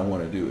 but I kind of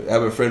want to do it. I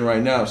have a friend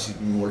right now. She's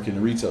been working in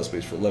the retail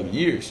space for 11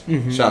 years.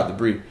 Mm-hmm. Shout out to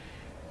Bree.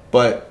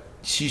 But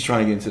she's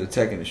trying to get into the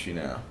tech industry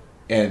now.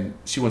 And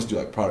she wants to do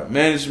like product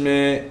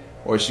management,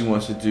 or she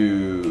wants to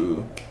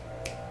do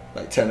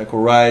like technical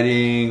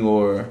writing,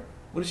 or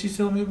what did she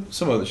tell me?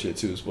 Some other shit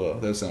too as well.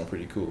 That sounds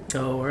pretty cool.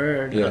 Oh,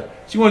 word. Yeah.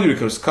 She wanted to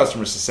do the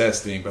customer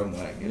success thing, but I'm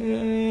like,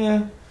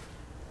 yeah.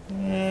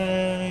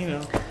 You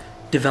know.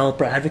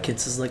 Developer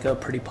advocates is like a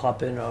pretty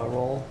poppin'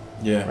 role.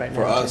 Yeah, right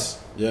for now, us.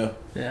 too. Yeah.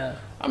 Yeah.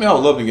 I mean, I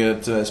would love to get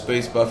into that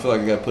space, but I feel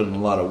like I got to put in a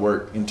lot of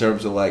work in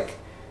terms of like,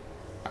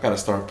 I got to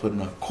start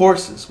putting up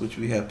courses, which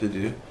we have to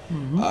do.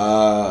 Mm-hmm.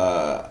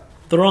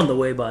 They're on the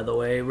way, by the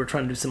way. We're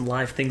trying to do some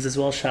live things as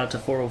well. Shout out to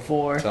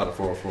 404. Shout out to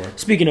 404.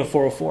 Speaking of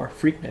 404,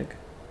 Freaknik.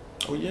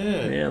 Oh,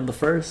 yeah. Yeah, I'm the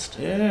first.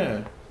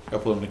 Yeah. Got to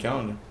put it on the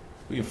calendar.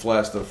 We can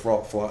flash the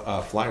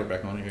flyer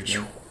back on here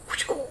again.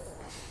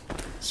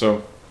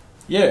 So,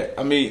 yeah,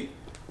 I mean,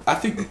 I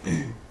think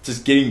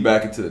just getting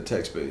back into the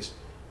tech space.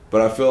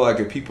 But I feel like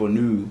if people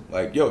knew,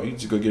 like, yo, you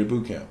just go get a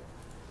boot camp,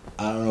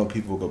 I don't know if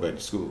people will go back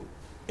to school.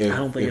 If, I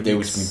don't think if they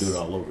were just going to do it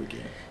all over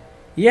again.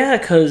 Yeah,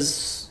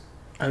 because,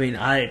 I mean,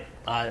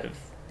 I've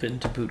been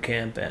to boot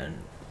camp and...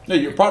 Yeah,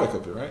 you're a product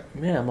of it, right?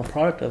 Yeah, I'm a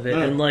product of it.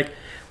 Yeah. And, like,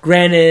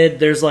 granted,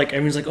 there's, like,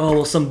 everyone's like, oh,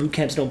 well, some boot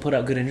camps don't put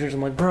out good interns.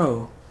 I'm like,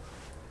 bro,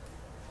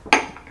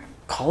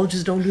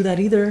 colleges don't do that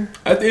either.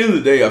 At the end of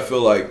the day, I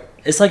feel like...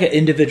 It's like an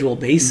individual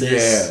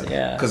basis.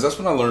 Yeah. Because that's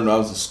when I learned when I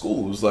was in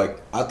school. It was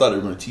like, I thought they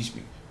were going to teach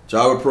me.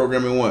 Java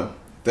programming 1,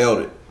 failed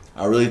it.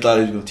 I really thought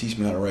he was going to teach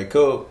me how to write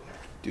code.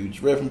 Dude,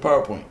 just read from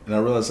PowerPoint. And I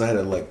realized I had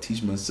to, like,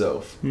 teach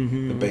myself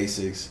the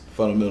basics,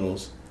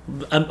 fundamentals.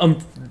 I'm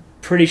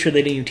pretty sure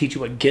they didn't even teach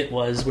you what Git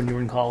was when you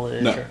were in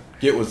college. No,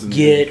 Git was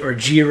Git or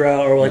Jira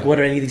or like what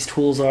any of these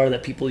tools are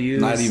that people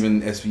use. Not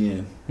even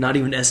SVN. Not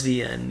even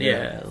SVN.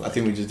 Yeah. I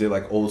think we just did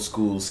like old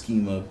school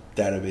schema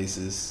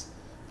databases,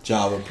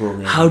 Java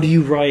programming. How do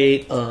you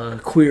write a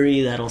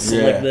query that'll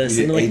select this?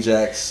 We did and like,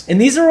 Ajax. And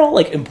these are all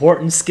like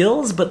important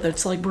skills, but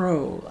it's like,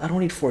 bro, I don't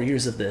need 4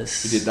 years of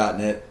this. We did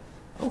 .NET.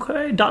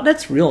 Okay,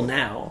 .NET's real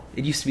now.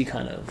 It used to be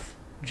kind of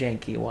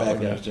janky a while Back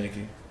ago. when it was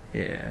janky.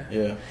 Yeah.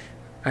 Yeah.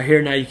 I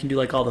hear now you can do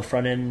like all the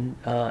front end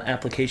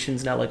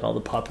applications now, like all the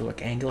popular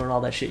like Angular and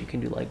all that shit. You can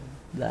do like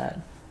that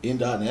in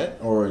 .NET,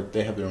 or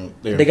they have their own.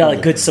 They got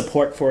like good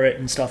support for it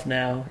and stuff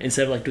now.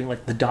 Instead of like doing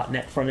like the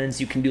 .NET front ends,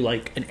 you can do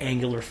like an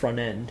Angular front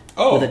end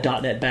with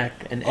a .NET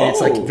back, and it's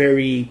like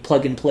very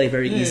plug and play,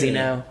 very easy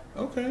now.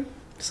 Okay.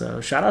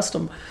 So shout outs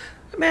to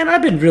man.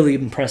 I've been really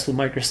impressed with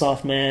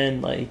Microsoft,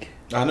 man. Like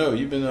I know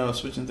you've been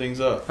switching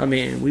things up. I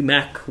mean, we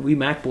Mac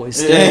boys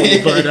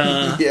still, but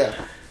yeah.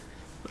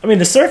 I mean,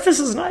 the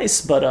Surface is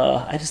nice, but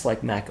I just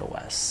like Mac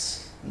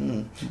OS.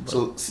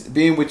 So,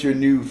 being with your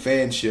new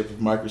fanship of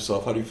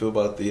Microsoft, how do you feel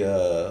about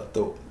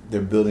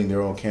they're building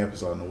their own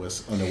campus on the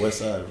west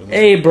side?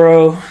 Hey,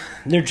 bro,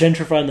 they're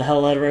gentrifying the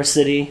hell out of our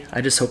city.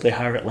 I just hope they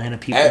hire Atlanta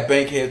people at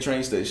Bankhead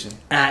train station.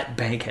 At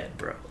Bankhead,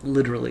 bro,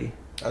 literally.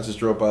 I just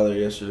drove by there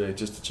yesterday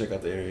just to check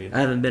out the area. I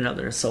haven't been out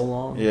there in so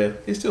long. Yeah,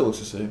 it still looks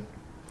the same.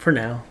 For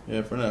now.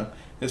 Yeah, for now.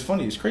 It's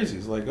funny. It's crazy.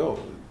 It's like,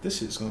 oh, this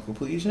shit's gonna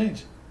completely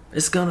change.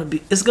 It's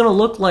gonna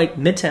look like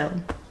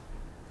Midtown,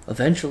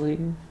 eventually,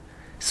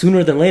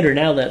 sooner than later.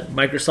 Now that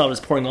Microsoft is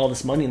pouring all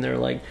this money, and they're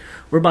like,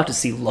 we're about to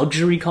see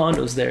luxury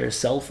condos there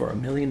sell for $1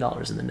 million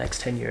in the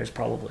next 10 years,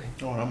 probably.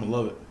 Oh, I'm gonna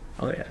love it.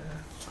 Oh yeah,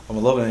 I'm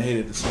gonna love it and hate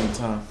it at the same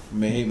time. I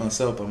may hate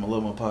myself, but I'm gonna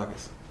love my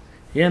pockets.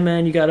 Yeah,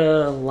 man, you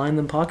gotta line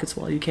them pockets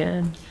while you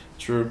can.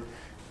 True.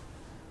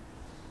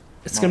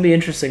 It's gonna be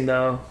interesting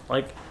though.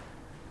 Like,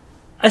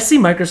 I see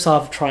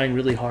Microsoft trying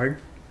really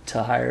hard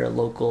to hire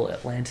local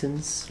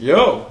Atlantans.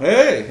 Yo,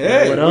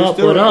 hey, what up?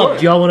 What up?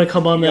 Do y'all want to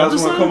come on? You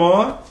guys want to come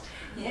on?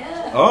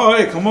 Yeah. All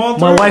right, come on.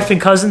 My wife and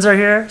cousins are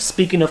here.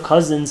 Speaking of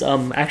cousins,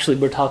 actually,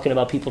 we're talking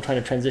about people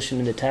trying to transition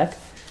into tech.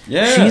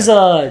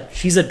 Yeah.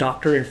 She's a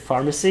doctor in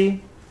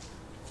pharmacy,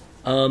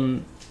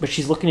 but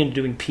she's looking into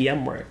doing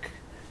PM work,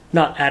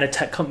 not at a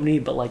tech company,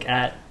 but like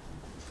at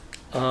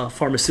a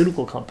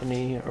pharmaceutical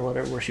company or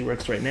whatever where she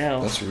works right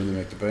now. That's really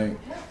make the bank.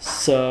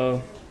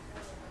 So.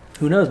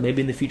 Who knows?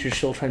 Maybe in the future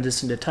she'll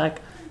transition to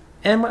tech.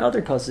 And my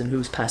other cousin,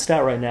 who's passed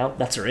out right now,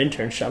 that's her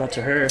intern. Shout out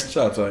to her.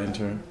 Shout out to our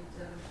intern.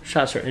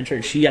 Shout out to her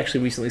intern. She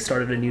actually recently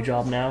started a new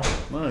job now.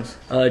 Nice.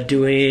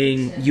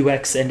 Doing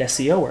UX and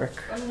SEO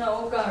work.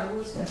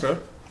 Okay.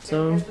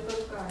 So,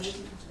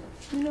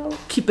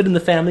 keep it in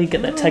the family,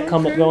 get that tech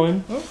come up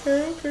going.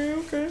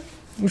 Okay.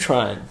 We're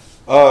trying.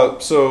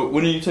 So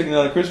when are you taking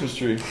down the Christmas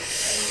tree?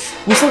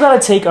 We still gotta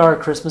take our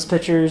Christmas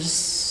pictures,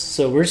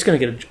 so we're just gonna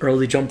get an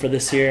early jump for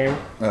this year.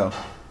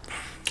 Oh.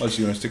 Oh, so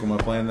you want to stick with my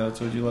plan that I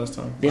told you last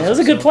time? Yeah, that was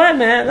a good plan,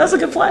 man. That was a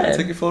good plan.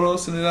 Take your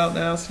photos, send it out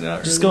now, send it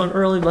out just early. going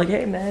early, like,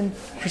 hey, man,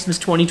 Christmas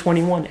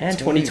 2021 and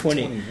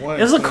 2020. It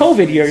was a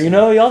COVID year, you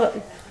know? Y'all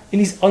in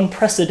these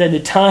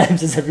unprecedented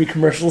times, as every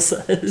commercial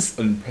says.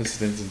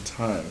 Unprecedented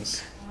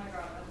times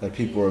that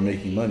people are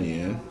making money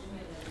in.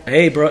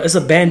 Hey, bro, it's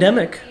a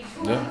pandemic.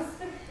 Yeah.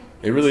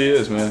 It really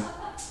is, man.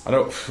 I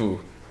don't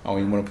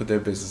even want to put their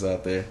business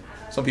out there.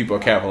 Some people are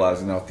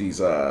capitalizing off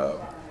these...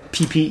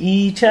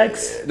 PPE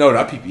checks? No,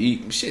 not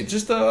PPE. Shit,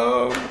 just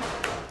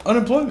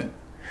unemployment.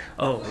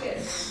 Oh.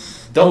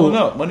 Doubling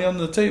up. Money on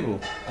the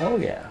table. Oh,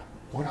 yeah.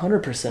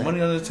 100%.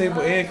 Money on the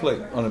table and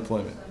collect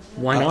unemployment.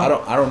 Why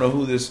not? I don't know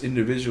who this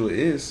individual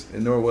is,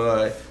 and nor will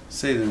I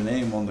say the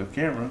name on the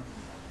camera.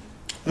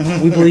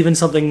 We believe in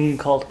something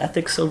called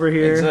ethics over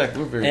here.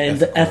 Exactly. We're very and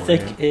the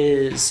ethic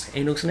is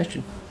ain't no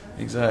snitching.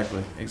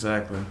 Exactly.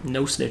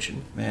 No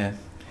snitching. Man,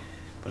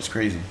 but it's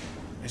crazy.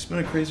 It's been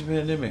a crazy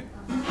pandemic.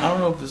 I don't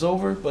know if it's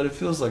over, but it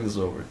feels like it's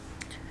over.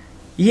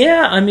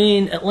 Yeah, I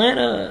mean,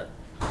 Atlanta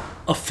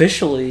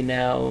officially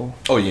now.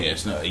 Oh yeah,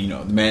 it's not.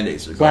 The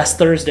mandates are gone. Last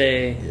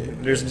Thursday,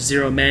 there's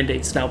 0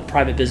 mandates. Now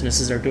private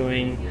businesses are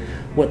doing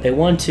what they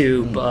want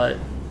to, but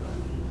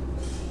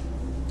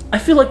I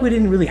feel like we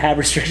didn't really have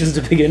restrictions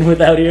to begin with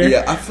out here.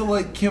 Yeah, I feel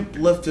like Kemp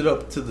left it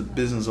up to the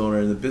business owner,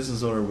 and the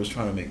business owner was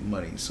trying to make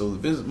money. So the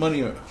business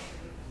money,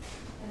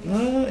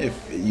 if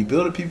you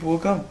build it, people will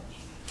come,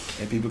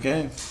 and people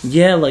came.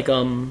 Yeah, like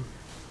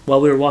while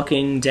we were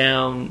walking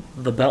down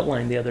the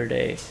Beltline the other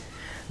day,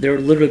 there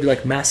would literally be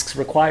like masks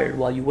required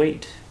while you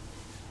wait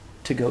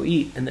to go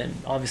eat, and then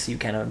obviously you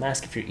can't have a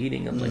mask if you're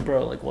eating. I'm like,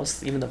 bro, like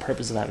what's even the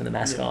purpose of having the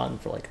mask on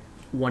for like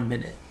 1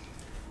 minute?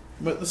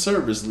 But the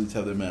servers at least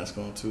have their mask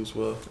on too as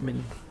well. I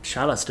mean,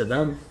 shout outs to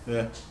them.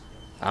 Yeah.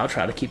 I'll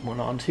try to keep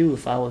one on too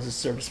if I was a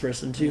service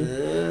person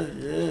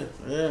too.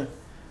 Yeah.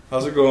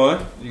 How's it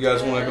going? You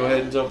guys want to go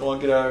ahead and jump on?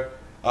 Get our.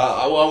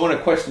 I want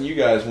to question you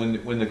guys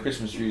when the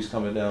Christmas tree is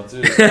coming down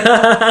too.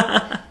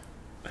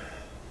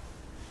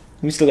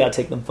 We still gotta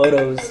take them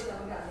photos.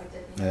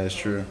 Yeah, that's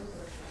true.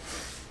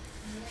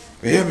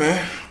 Yeah,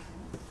 man.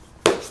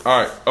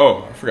 All right.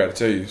 Oh, I forgot to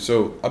tell you.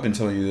 So I've been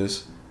telling you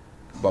this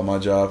about my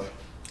job.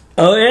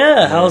 Oh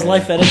yeah, how's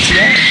life at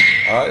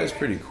MTI? It's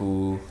pretty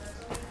cool.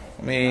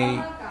 I mean,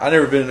 I've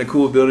never been in a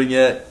cool building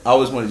yet. I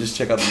always want to just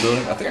check out the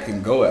building. I think I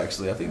can go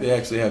actually. I think they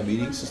actually have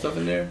meetings and stuff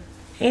in there.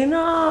 And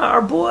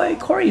our boy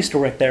Corey used to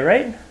work there,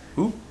 right?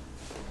 Who?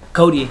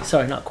 Cody.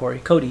 Sorry, not Corey.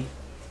 Cody.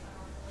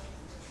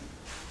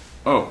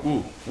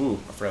 Oh, ooh!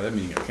 I forgot that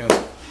meeting got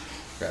canceled.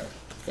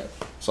 Okay.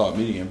 Saw a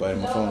meeting invite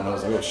on my phone, and I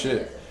was like, oh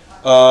shit.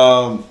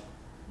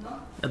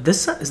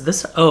 Is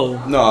this?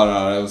 Oh no,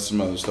 that was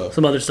some other stuff.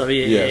 Some other stuff.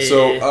 Yeah.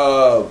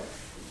 So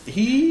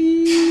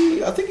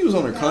I think he was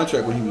under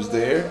contract when he was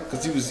there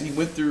because he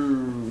went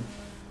through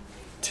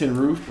Tin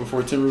Roof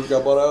before Tin Roof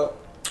got bought out,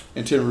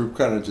 and Tin Roof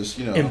kind of just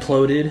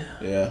imploded.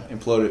 Yeah,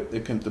 imploded.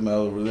 They pimped him out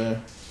over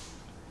there.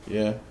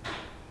 Yeah.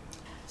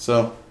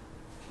 So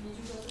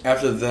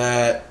after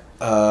that,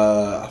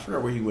 I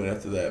forgot where he went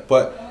after that,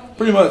 but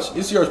pretty much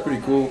NCR is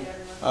pretty cool.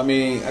 I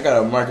mean, I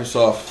got a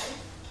Microsoft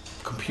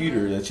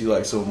computer that you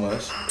like so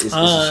much. It's a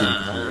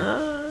shitty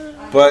computer.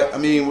 But I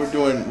mean, we're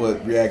doing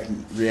React,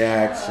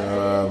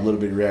 a little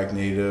bit of React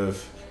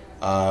Native.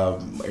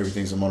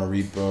 Everything's a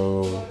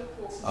monorepo.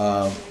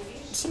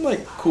 Some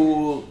like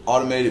cool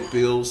automated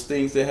builds,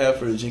 things they have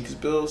for the Jenkins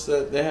builds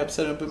that they have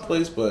set up in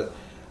place. But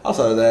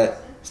outside of that,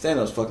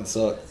 stand-ups fucking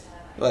suck.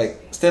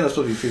 Like stand-ups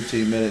supposed to be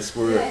 15 minutes.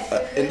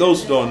 And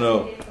those who don't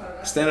know,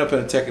 stand-up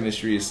in the tech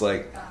industry is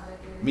like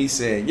me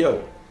saying,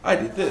 "Yo, I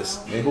did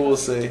this," and who will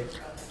say,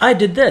 I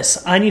did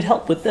this. I need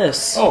help with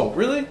this. Oh,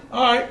 really?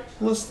 All right.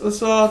 Let's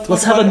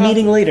have a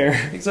meeting later.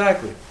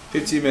 Exactly.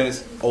 15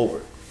 minutes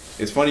over.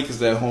 It's funny because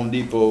at Home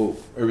Depot,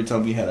 every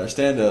time we had our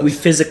stand-ups, we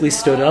physically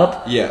stood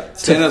up. Yeah,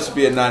 stand-ups would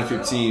be at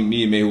 9:15.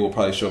 Me and May will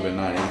probably show up at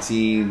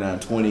 9:18,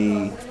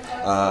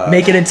 9:20.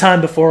 Make it in time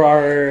before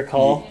our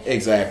call.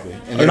 Exactly,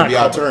 and then it'd be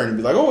our turn and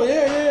be like, "Oh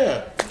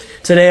yeah."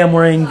 Today I'm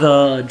wearing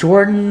the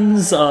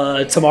Jordans.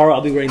 Tomorrow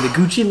I'll be wearing the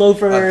Gucci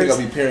loafers. I think I'll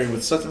be pairing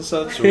with such and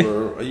such,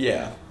 or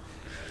yeah.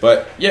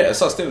 But yeah, that's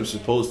how stand-up's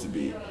supposed to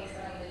be.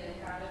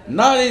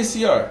 Not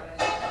NCR.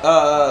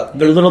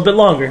 They're a little bit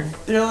longer.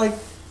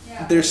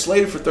 They're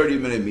slated for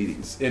 30-minute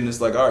meetings, and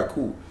it's like, all right,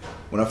 cool.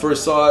 When I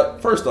first saw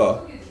it, first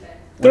off,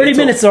 30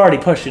 minutes is already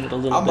pushing it a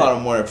little bit. I'm not a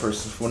morning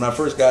person. When I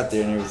first got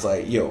there, and it was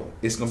like, yo,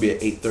 it's gonna be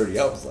at 8:30.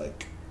 I was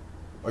like,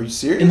 are you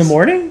serious? In the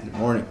morning? In the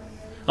morning.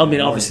 I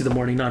mean, obviously the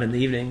morning, not in the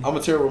evening. I'm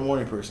a terrible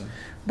morning person,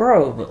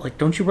 bro. But like,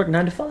 don't you work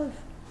 9 to 5?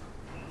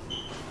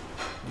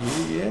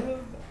 Yeah.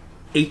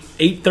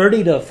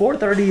 8:30 to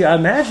 4:30, I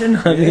imagine.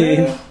 I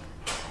mean,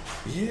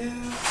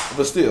 yeah,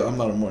 but still, I'm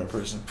not a morning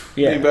person.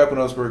 Yeah. I mean, back when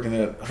I was working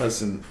at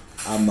Hudson,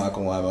 I'm not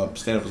gonna lie, my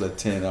stand up was at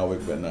 10. I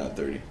wake up at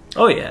 9:30.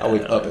 Oh yeah, I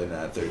wake up at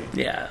 9:30.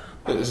 Yeah,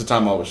 it's the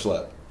time I always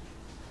slept.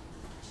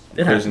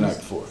 It crazy happens. night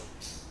before,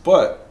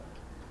 but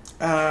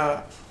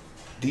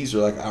these are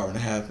like an hour and a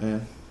half,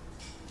 man.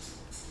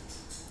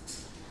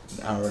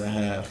 An hour and a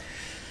half.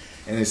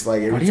 And it's like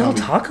every what do y'all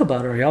talk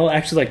about? Are y'all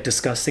actually like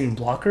discussing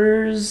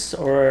blockers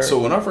or? So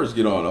when I first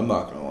get on, I'm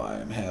not gonna lie,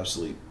 I'm half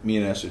asleep. Me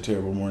and Ash are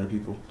terrible morning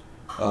people.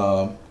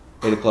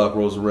 8 o'clock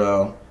rolls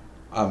around,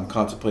 I'm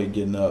contemplating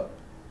getting up.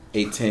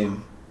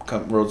 8:10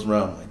 rolls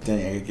around, I'm like,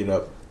 dang, I gotta get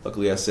up.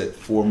 Luckily, I set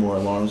 4 more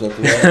alarms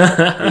after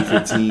that.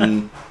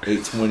 8:15,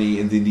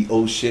 8:20, and then the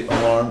oh shit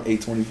alarm,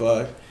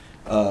 8:25.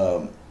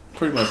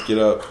 Pretty much get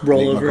up,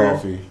 roll make over, my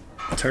coffee,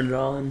 turn it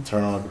on,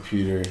 turn on the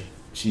computer.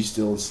 She's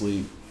still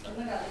asleep.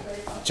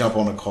 Jump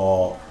on a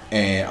call,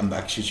 and I'm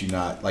not shit you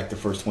not. Like the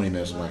first 20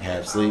 minutes, I'm like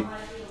half asleep.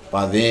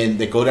 By then,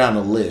 they go down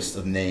a list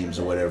of names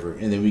or whatever,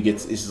 and then we get.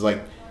 It's just like,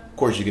 of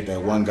course, you get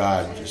that one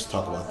guy who just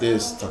talk about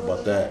this, talk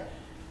about that,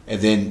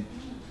 and then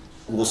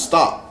we'll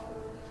stop,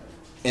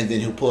 and then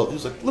he'll pull up.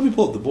 He's like, "Let me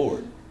pull up the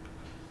board."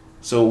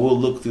 So we'll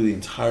look through the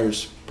entire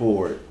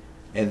board,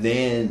 and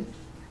then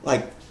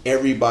like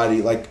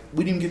everybody, like,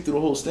 we didn't even get through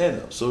the whole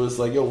stand-up. So it's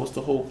like, yo, what's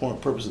the whole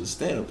purpose of the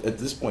stand-up? At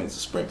this point, it's a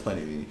sprint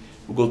planning meeting.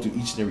 We'll go through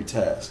each and every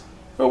task.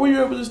 Oh, where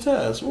you at with this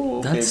task? Oh,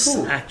 okay, that's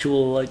cool.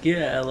 actual, like,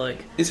 yeah,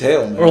 like... It's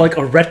hell, man. Or like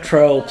a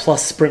retro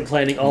plus sprint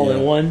planning all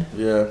in one.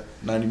 Yeah,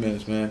 90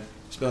 minutes, man.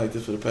 It's been like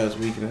this for the past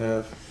week and a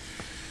half.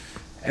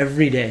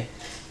 Every day.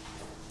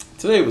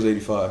 Today was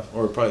 85,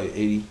 or probably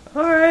 80.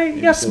 All right,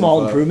 you got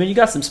small improvement. You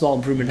got some small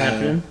improvement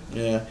happening.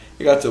 Yeah,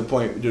 it got to a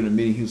point during the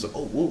meeting. He was like,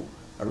 "Oh, whoa!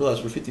 I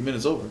realized we're 50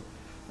 minutes over."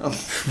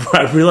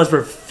 I realized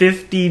we're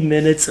 50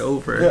 minutes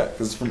over. Yeah,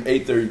 because it's from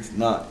 8:30 to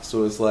 9,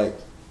 so it's like,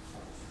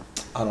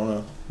 I don't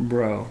know,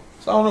 bro.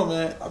 So I don't know,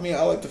 man. I mean,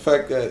 I like the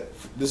fact that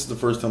this is the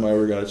first time I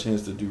ever got a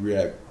chance to do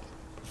React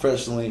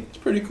professionally. It's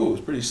pretty cool.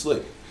 It's pretty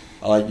slick.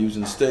 I like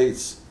using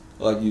states.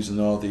 I like using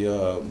all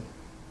the.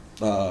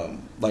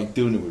 Like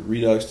doing it with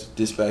Redux,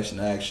 dispatching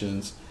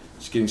actions,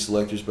 just getting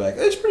selectors back.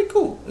 It's pretty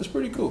cool. It's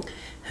pretty cool.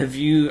 So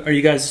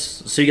you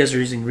guys are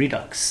using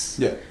Redux?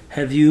 Yeah.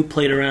 Have you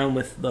played around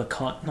with the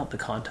not the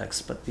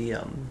context, but the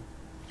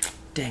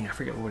dang, I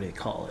forget what they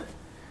call it.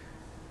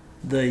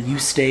 The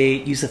use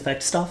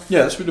effect stuff?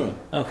 Yeah, that's what we're doing.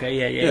 Okay,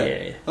 yeah.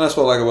 And that's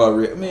what I like about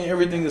React. I mean,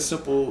 everything is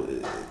simple.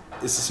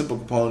 It's a simple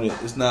component.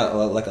 It's not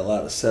like a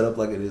lot of setup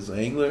like it is in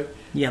Angular.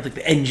 Yeah, like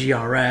the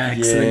NGRX,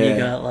 and then you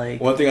got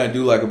like... One thing I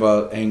do like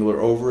about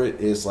Angular over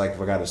it is like if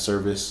I got a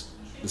service,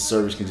 the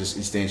service can just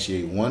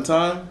instantiate one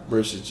time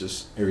versus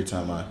just every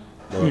time I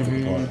load up the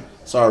component.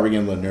 Sorry, we're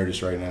getting a little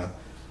nerdish right now.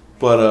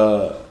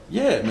 But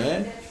yeah,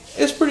 man.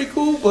 It's pretty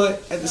cool,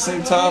 but at the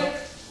same time,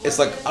 it's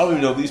like I don't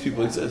even know if these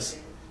people exist.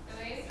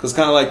 Because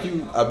kind of like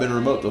you, I've been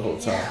remote the whole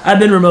time. I've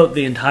been remote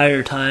the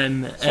entire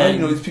time. So how do you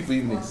know these people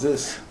even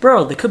exist?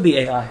 Bro, they could be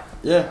AI.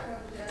 Yeah.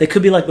 They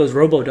could be like those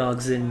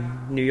robo-dogs in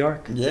New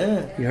York.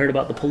 Yeah. You heard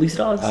about the police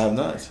dogs? I have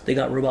not. They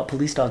got robot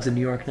police dogs in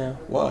New York now.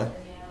 Why?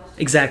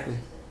 Exactly.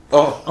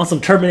 Oh. On some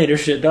Terminator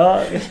shit,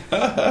 dog.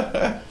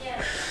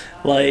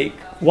 Like,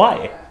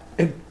 why?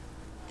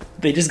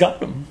 They just got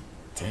them.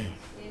 Damn.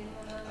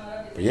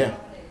 But yeah.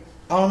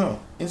 I don't know.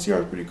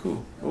 NCR is pretty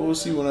cool. But we'll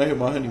see when I hit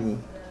my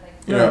honeymoon.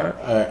 You know,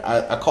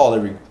 I call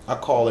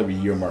every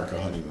year mark a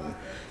honeymoon.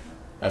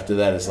 After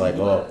that, it's like,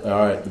 oh, all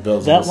right, the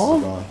bells and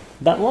whistles are gone.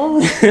 That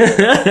long?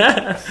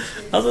 I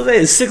was gonna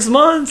say 6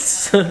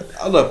 months.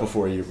 I left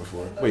before a year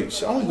before. Wait,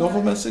 I don't know if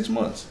I'm at 6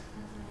 months.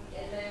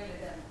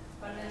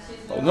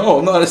 Oh no,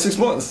 I'm not at 6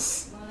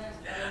 months.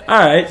 All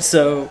right,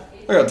 so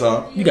I got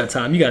time. You got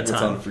time. I got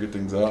time to figure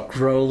things out.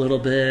 Grow a little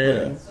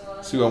bit.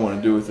 Yeah. See what I want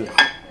to do with it.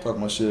 Talk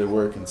my shit at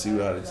work and see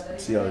how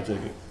they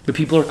take it. The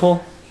people are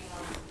cool.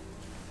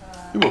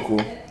 People are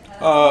cool.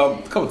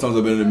 A couple times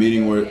I've been in a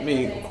meeting where, I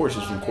mean, of course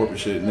it's from corporate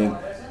shit, and then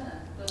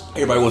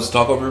everybody wants to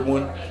talk over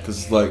everyone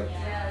because it's like,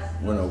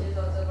 you know,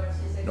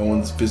 no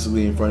one's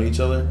physically in front of each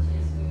other,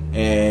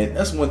 and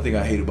that's one thing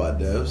I hate about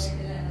devs,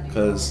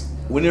 because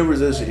whenever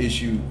there's an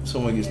issue,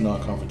 someone gets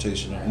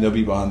non-confrontational, and they'll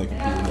be behind the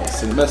computer and they'll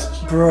send a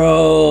message.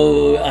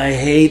 Bro, I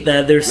hate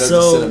that. They'll just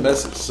send a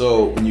message.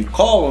 So when you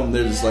call them,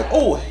 they're just like,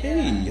 "Oh,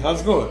 hey,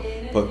 how's it going?"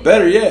 But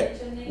better yet,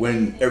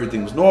 when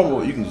everything was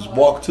normal, you can just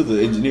walk to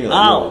the engineer.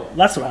 Like,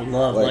 that's what I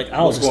love. Like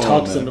I'll just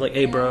talk to them, like,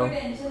 "Hey, bro,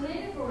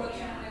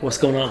 what's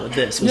going on with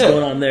this? What's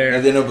going on there?"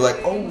 And then they'll be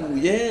like, "Oh,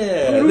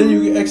 yeah." And then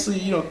you actually,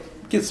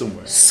 get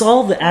somewhere.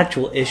 Solve the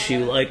actual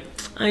issue. Like,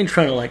 I ain't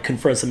trying to like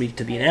confront somebody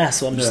to be an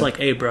asshole. I'm just like,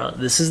 "Hey, bro,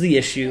 this is the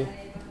issue.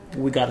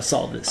 We got to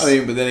solve this." I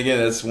mean, but then again,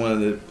 that's one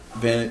of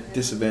the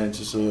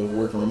disadvantages of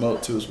working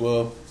remote too, as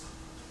well.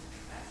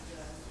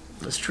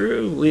 That's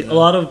true. A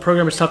lot of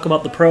programmers talk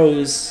about the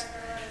pros.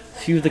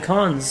 Few of the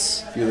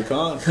cons.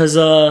 Because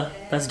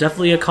that's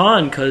definitely a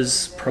con,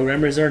 because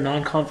programmers are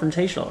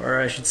non-confrontational, or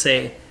I should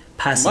say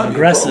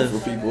passive-aggressive.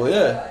 For people,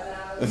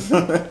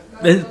 yeah.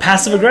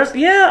 Passive-aggressive?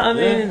 Yeah, I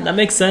mean, that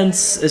makes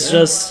sense. It's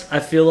just,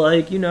 I feel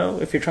like,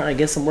 if you're trying to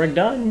get some work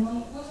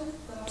done,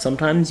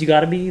 sometimes you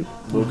gotta be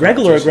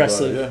regular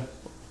aggressive.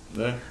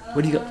 Yeah.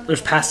 What do you got?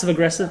 There's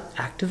passive-aggressive,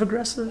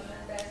 active-aggressive?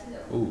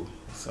 Ooh,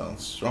 that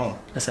sounds strong.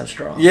 That sounds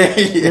strong. Yeah.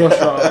 Real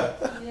strong.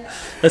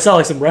 That sounds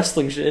like some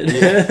wrestling shit.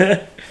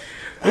 Yeah.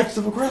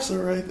 Active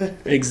aggressor right there.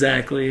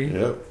 Exactly.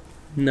 Yep.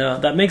 No,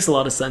 that makes a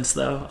lot of sense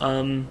though.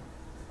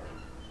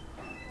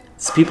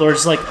 So people are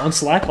just like on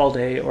Slack all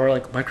day, or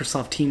like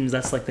Microsoft Teams.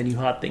 That's like the new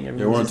hot thing.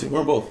 We're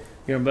on both.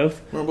 You're on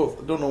both? We're on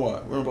both. I don't know why.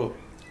 We're on both.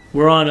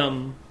 We're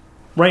on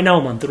right now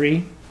I'm on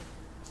 3.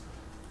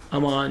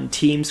 I'm on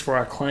Teams for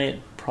our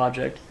client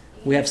project.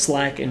 We have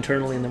Slack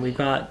internally, and then we've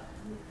got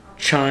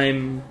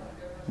Chime,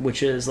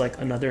 which is like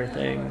another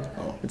thing.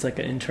 Oh. It's like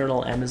an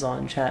internal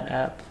Amazon chat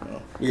app.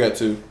 Oh. We got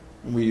 2.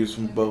 We use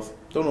them both.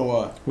 Don't know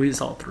why. We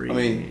use all 3. I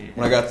mean,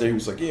 when I got there, he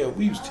was like, "Yeah,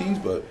 we use Teams,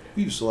 but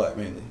we use Slack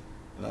mainly."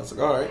 And I was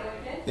like, "All right."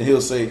 And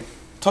he'll say,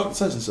 "Talk to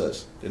such and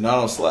such." They're not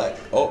on Slack.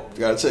 Oh,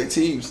 gotta check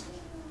Teams.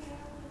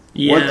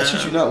 Yeah. I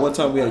shit you not. One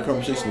time we had a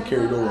conversation that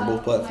carried over on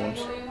both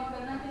platforms.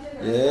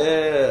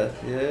 Yeah.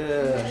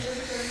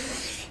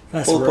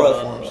 That's both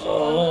rough. platforms.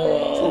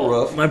 Oh, it's a little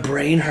rough. My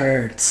brain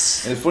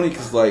hurts. And it's funny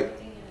because, like,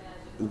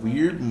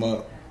 weird.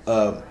 My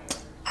a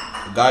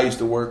guy I used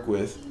to work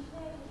with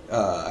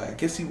I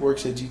guess he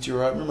works at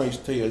GTRI. Remember I used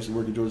to tell you I used to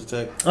work at Georgia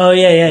Tech? Oh,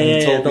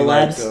 yeah. The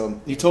labs.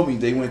 He told me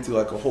they went through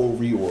like a whole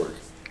reorg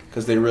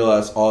because they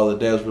realized all the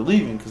devs were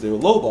leaving because they were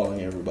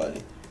lowballing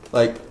everybody.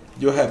 Like,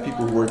 you'll have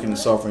people who work in the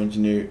software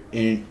engineer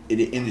in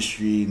the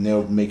industry and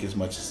they'll make as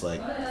much as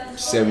like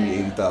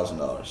 $70,000,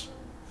 $80,000.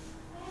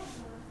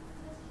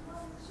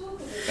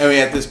 I mean,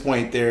 at this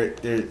point,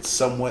 they're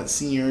somewhat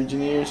senior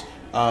engineers.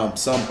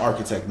 Some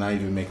architect not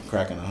even making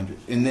cracking 100,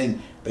 and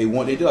then they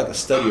did like a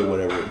study or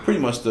whatever. Pretty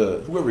much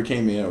whoever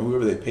came in or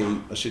whoever they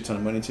paid a shit ton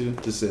of money to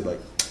just said like,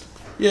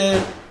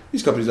 yeah,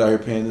 these companies out here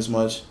paying this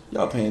much,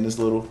 y'all paying this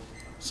little,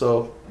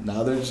 so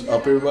now they're just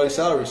up everybody's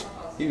salaries.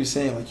 He was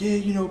saying like, yeah,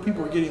 you know,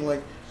 people are getting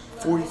like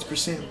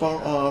 40%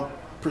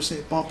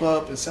 bump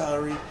up in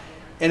salary,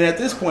 and at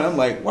this point, I'm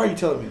like, why are you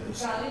telling me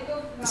this?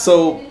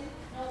 So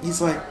he's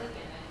like,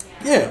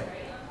 yeah.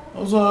 I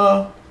was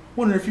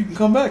wondering if you can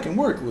come back and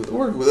work with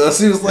us.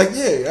 He was like,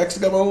 yeah, I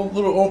actually got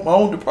my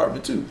own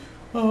department too.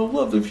 I would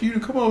love for you to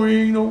come over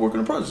here, work on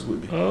the projects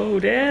with me.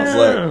 Oh, damn. I was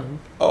like,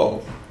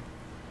 oh,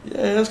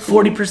 yeah, that's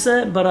cool.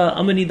 40%, but I'm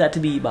gonna need that to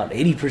be about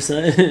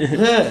 80%.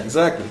 Yeah,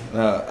 exactly.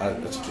 I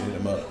just hit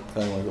him up. I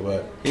don't want to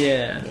go back.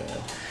 Yeah.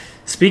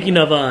 Speaking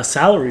of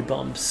salary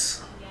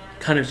bumps,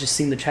 kind of just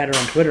seeing the chatter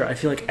on Twitter. I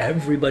feel like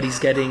everybody's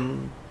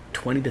getting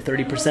 20 to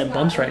 30%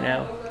 bumps right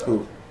now.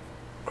 Who?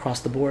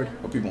 Across the board.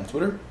 Oh, people on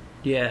Twitter?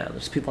 Yeah,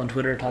 there's people on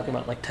Twitter talking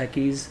about like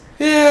techies.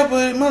 Yeah,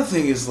 but my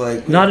thing is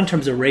like, not in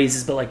terms of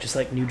raises, but like just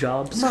like new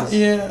jobs. My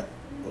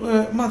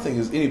thing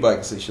is anybody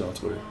can say shit on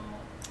Twitter.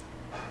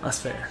 That's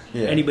fair.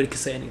 Yeah, anybody can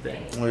say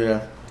anything. Oh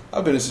yeah,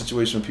 I've been in a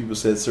situation where people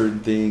said certain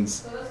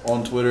things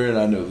on Twitter, and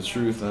I know the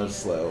truth, and I was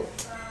just like, oh,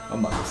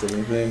 I'm not gonna say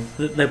anything.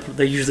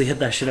 They usually hit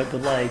that shit up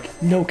with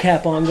like no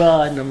cap on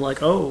God, and I'm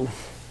like, oh.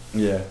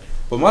 Yeah,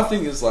 but my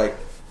thing is like,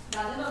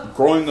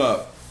 growing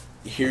up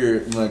here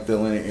in like the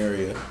Atlanta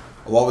area,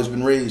 I've always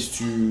been raised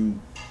to,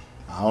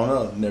 I don't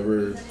know,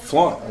 never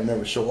flaunt or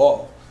never show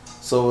off.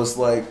 So it's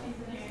like,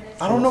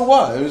 I don't know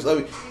why. It was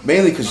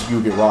mainly because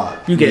you get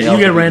robbed. You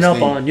get ran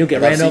up on. You'll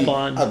get ran up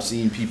on. I've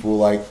seen people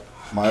like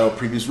my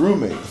previous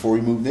roommate before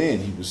he moved in.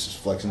 He was just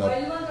flexing up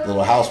the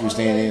little house we were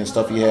staying in and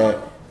stuff he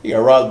had. He got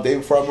robbed the day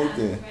before I moved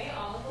in.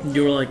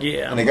 You were like,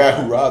 yeah. And the guy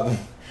who robbed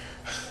him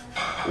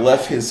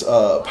left his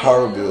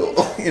power bill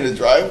in the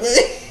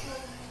driveway.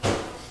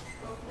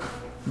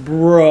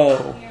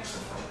 Bro.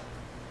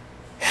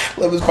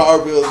 Left his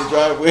power bill in the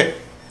driveway.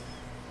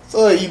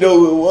 So you know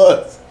who it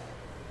was.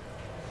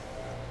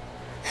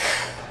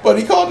 But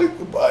he called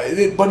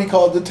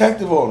the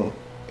detective on him.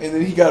 And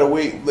then he got to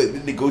wait,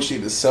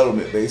 negotiate a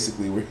settlement,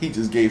 basically, where he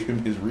just gave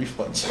him his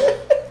refund check.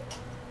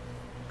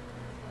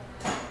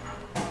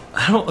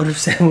 I don't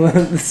understand what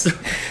this...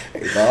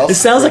 It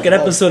sounds like an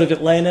episode of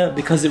Atlanta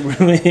because it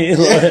really...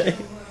 Like...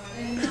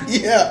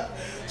 Yeah.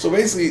 So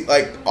basically,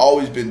 like,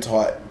 always been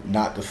taught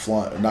not to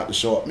flaunt or not to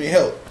show up. I mean,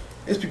 hell,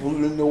 there's people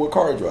who don't know what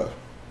car to drive.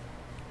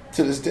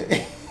 To this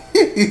day.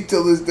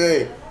 Till this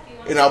day.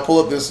 And I'll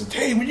pull up this and,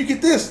 hey, when you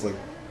get this? Like,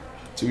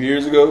 2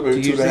 years ago,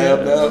 maybe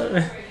 2.5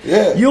 now.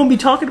 Yeah. You don't be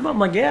talking about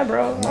my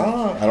bro.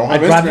 Nah, I don't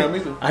have Instagram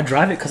either. I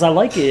drive it because I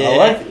like it. I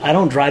like it. I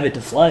don't drive it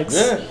to flex.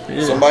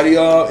 Yeah. Somebody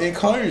in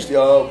Conyers,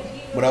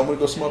 when I went to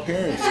go see my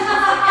parents,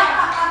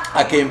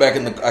 I came back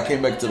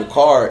to the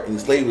car and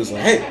this lady was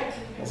like, hey.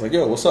 I was like,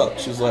 yo, what's up?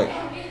 She was like,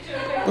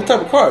 what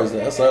type of car is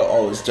that? I was like,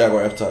 oh, it's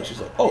Jaguar F-Type.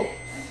 She's like, oh,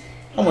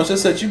 how much that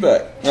set you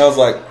back? And I was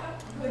like,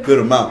 good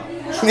amount.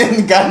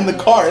 And got in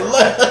the car and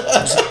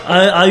left.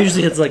 I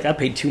usually it's like I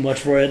paid too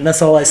much for it, and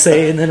that's all I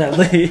say, and then I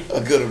leave.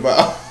 A good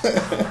amount.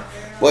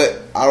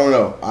 But I don't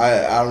know.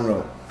 I don't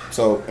know.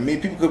 So I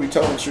mean, people could be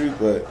telling the truth,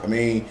 but I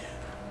mean,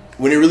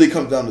 when it really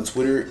comes down to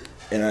Twitter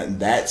and in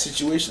that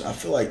situation, I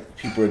feel like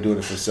people are doing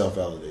it for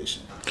self-validation,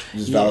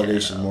 just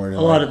validation more than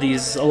a lot of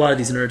these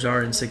nerds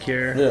are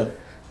insecure. Yeah.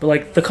 But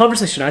like the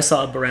conversation I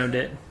saw around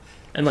it,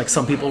 and like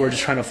some people were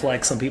just trying to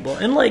flex, some people,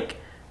 and like.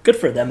 Good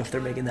for them if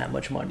they're making that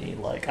much money.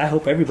 Like, I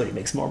hope everybody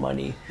makes more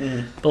money.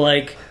 Mm-hmm. But,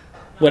 like,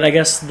 what I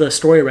guess the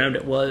story around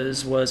it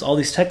was all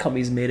these tech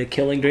companies made a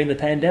killing during the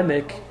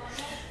pandemic,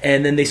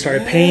 and then they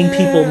started paying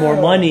people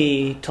more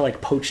money to,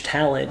 like, poach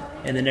talent,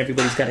 and then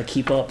everybody's got to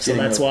keep up, so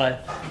that's why.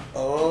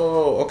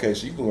 Oh, okay,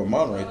 so you blew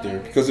my mind right there.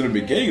 Because in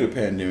the beginning of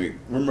the pandemic,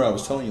 remember I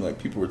was telling you, like,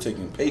 people were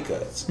taking pay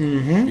cuts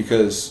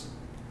because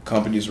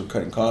companies were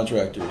cutting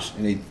contractors,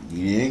 and they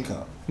needed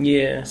income.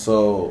 Yeah.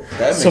 So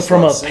that makes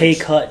from a sense. Pay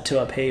cut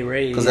to a pay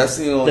raise, because that's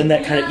the only, then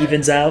that kind of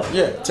evens out.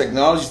 Yeah,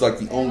 technology is like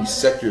the only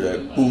sector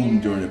that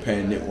boomed during the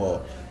pandemic.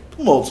 Well,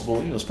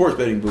 multiple, sports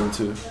betting boomed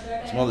too.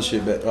 Some other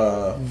shit,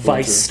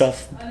 Vice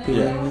stuff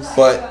booms. Yeah.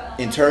 But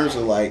in terms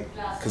of like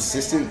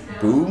consistent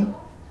boom,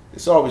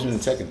 it's always been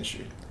the tech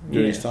industry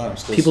during these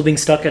times. People being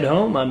stuck at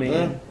home. I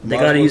mean, they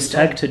got to use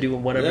tech to do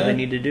whatever they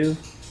need to do.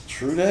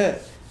 True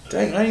that.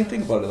 Dang, I didn't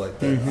think about it like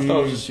that. I thought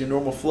it was just your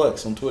normal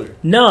flex on Twitter.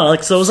 No,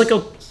 like so it was like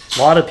a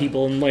lot of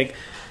people, and like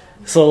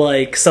so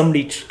like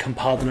somebody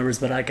compiled the numbers,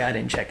 but I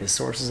didn't check his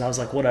sources. I was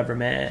like, whatever,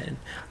 man.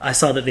 I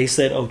saw that they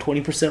said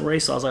 20%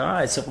 raise, so I was like, all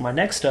right, so for my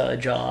next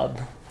job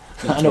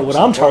I know what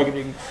I'm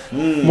targeting.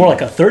 More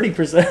like a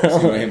 30%.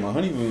 So when I hit my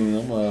honeymoon,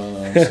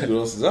 I'm see what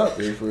else is out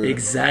there for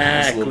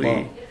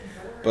exactly.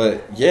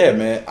 But yeah,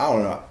 man, I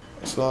don't know.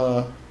 Let's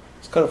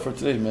cut it for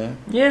today, man.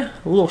 Yeah,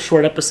 a little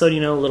short episode,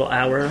 a little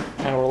hour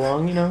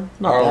long, not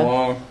hour bad.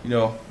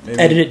 long, maybe.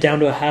 Edit it down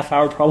to a half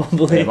hour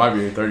probably. Yeah, it might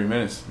be 30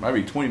 minutes, might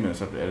be 20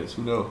 minutes after edits.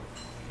 Who knows?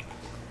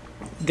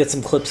 Get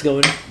some clips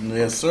going.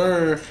 Yes,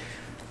 sir.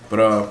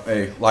 But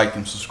hey, like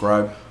and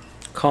subscribe.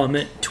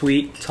 Comment,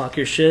 tweet, talk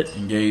your shit.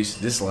 Engage,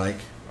 dislike.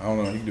 I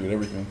don't know. You can do it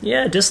everything.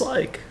 Yeah,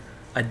 dislike.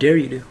 I dare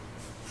you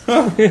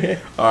to.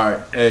 All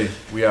right. Hey,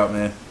 we out,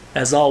 man.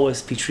 As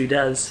always, Petrie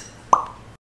does.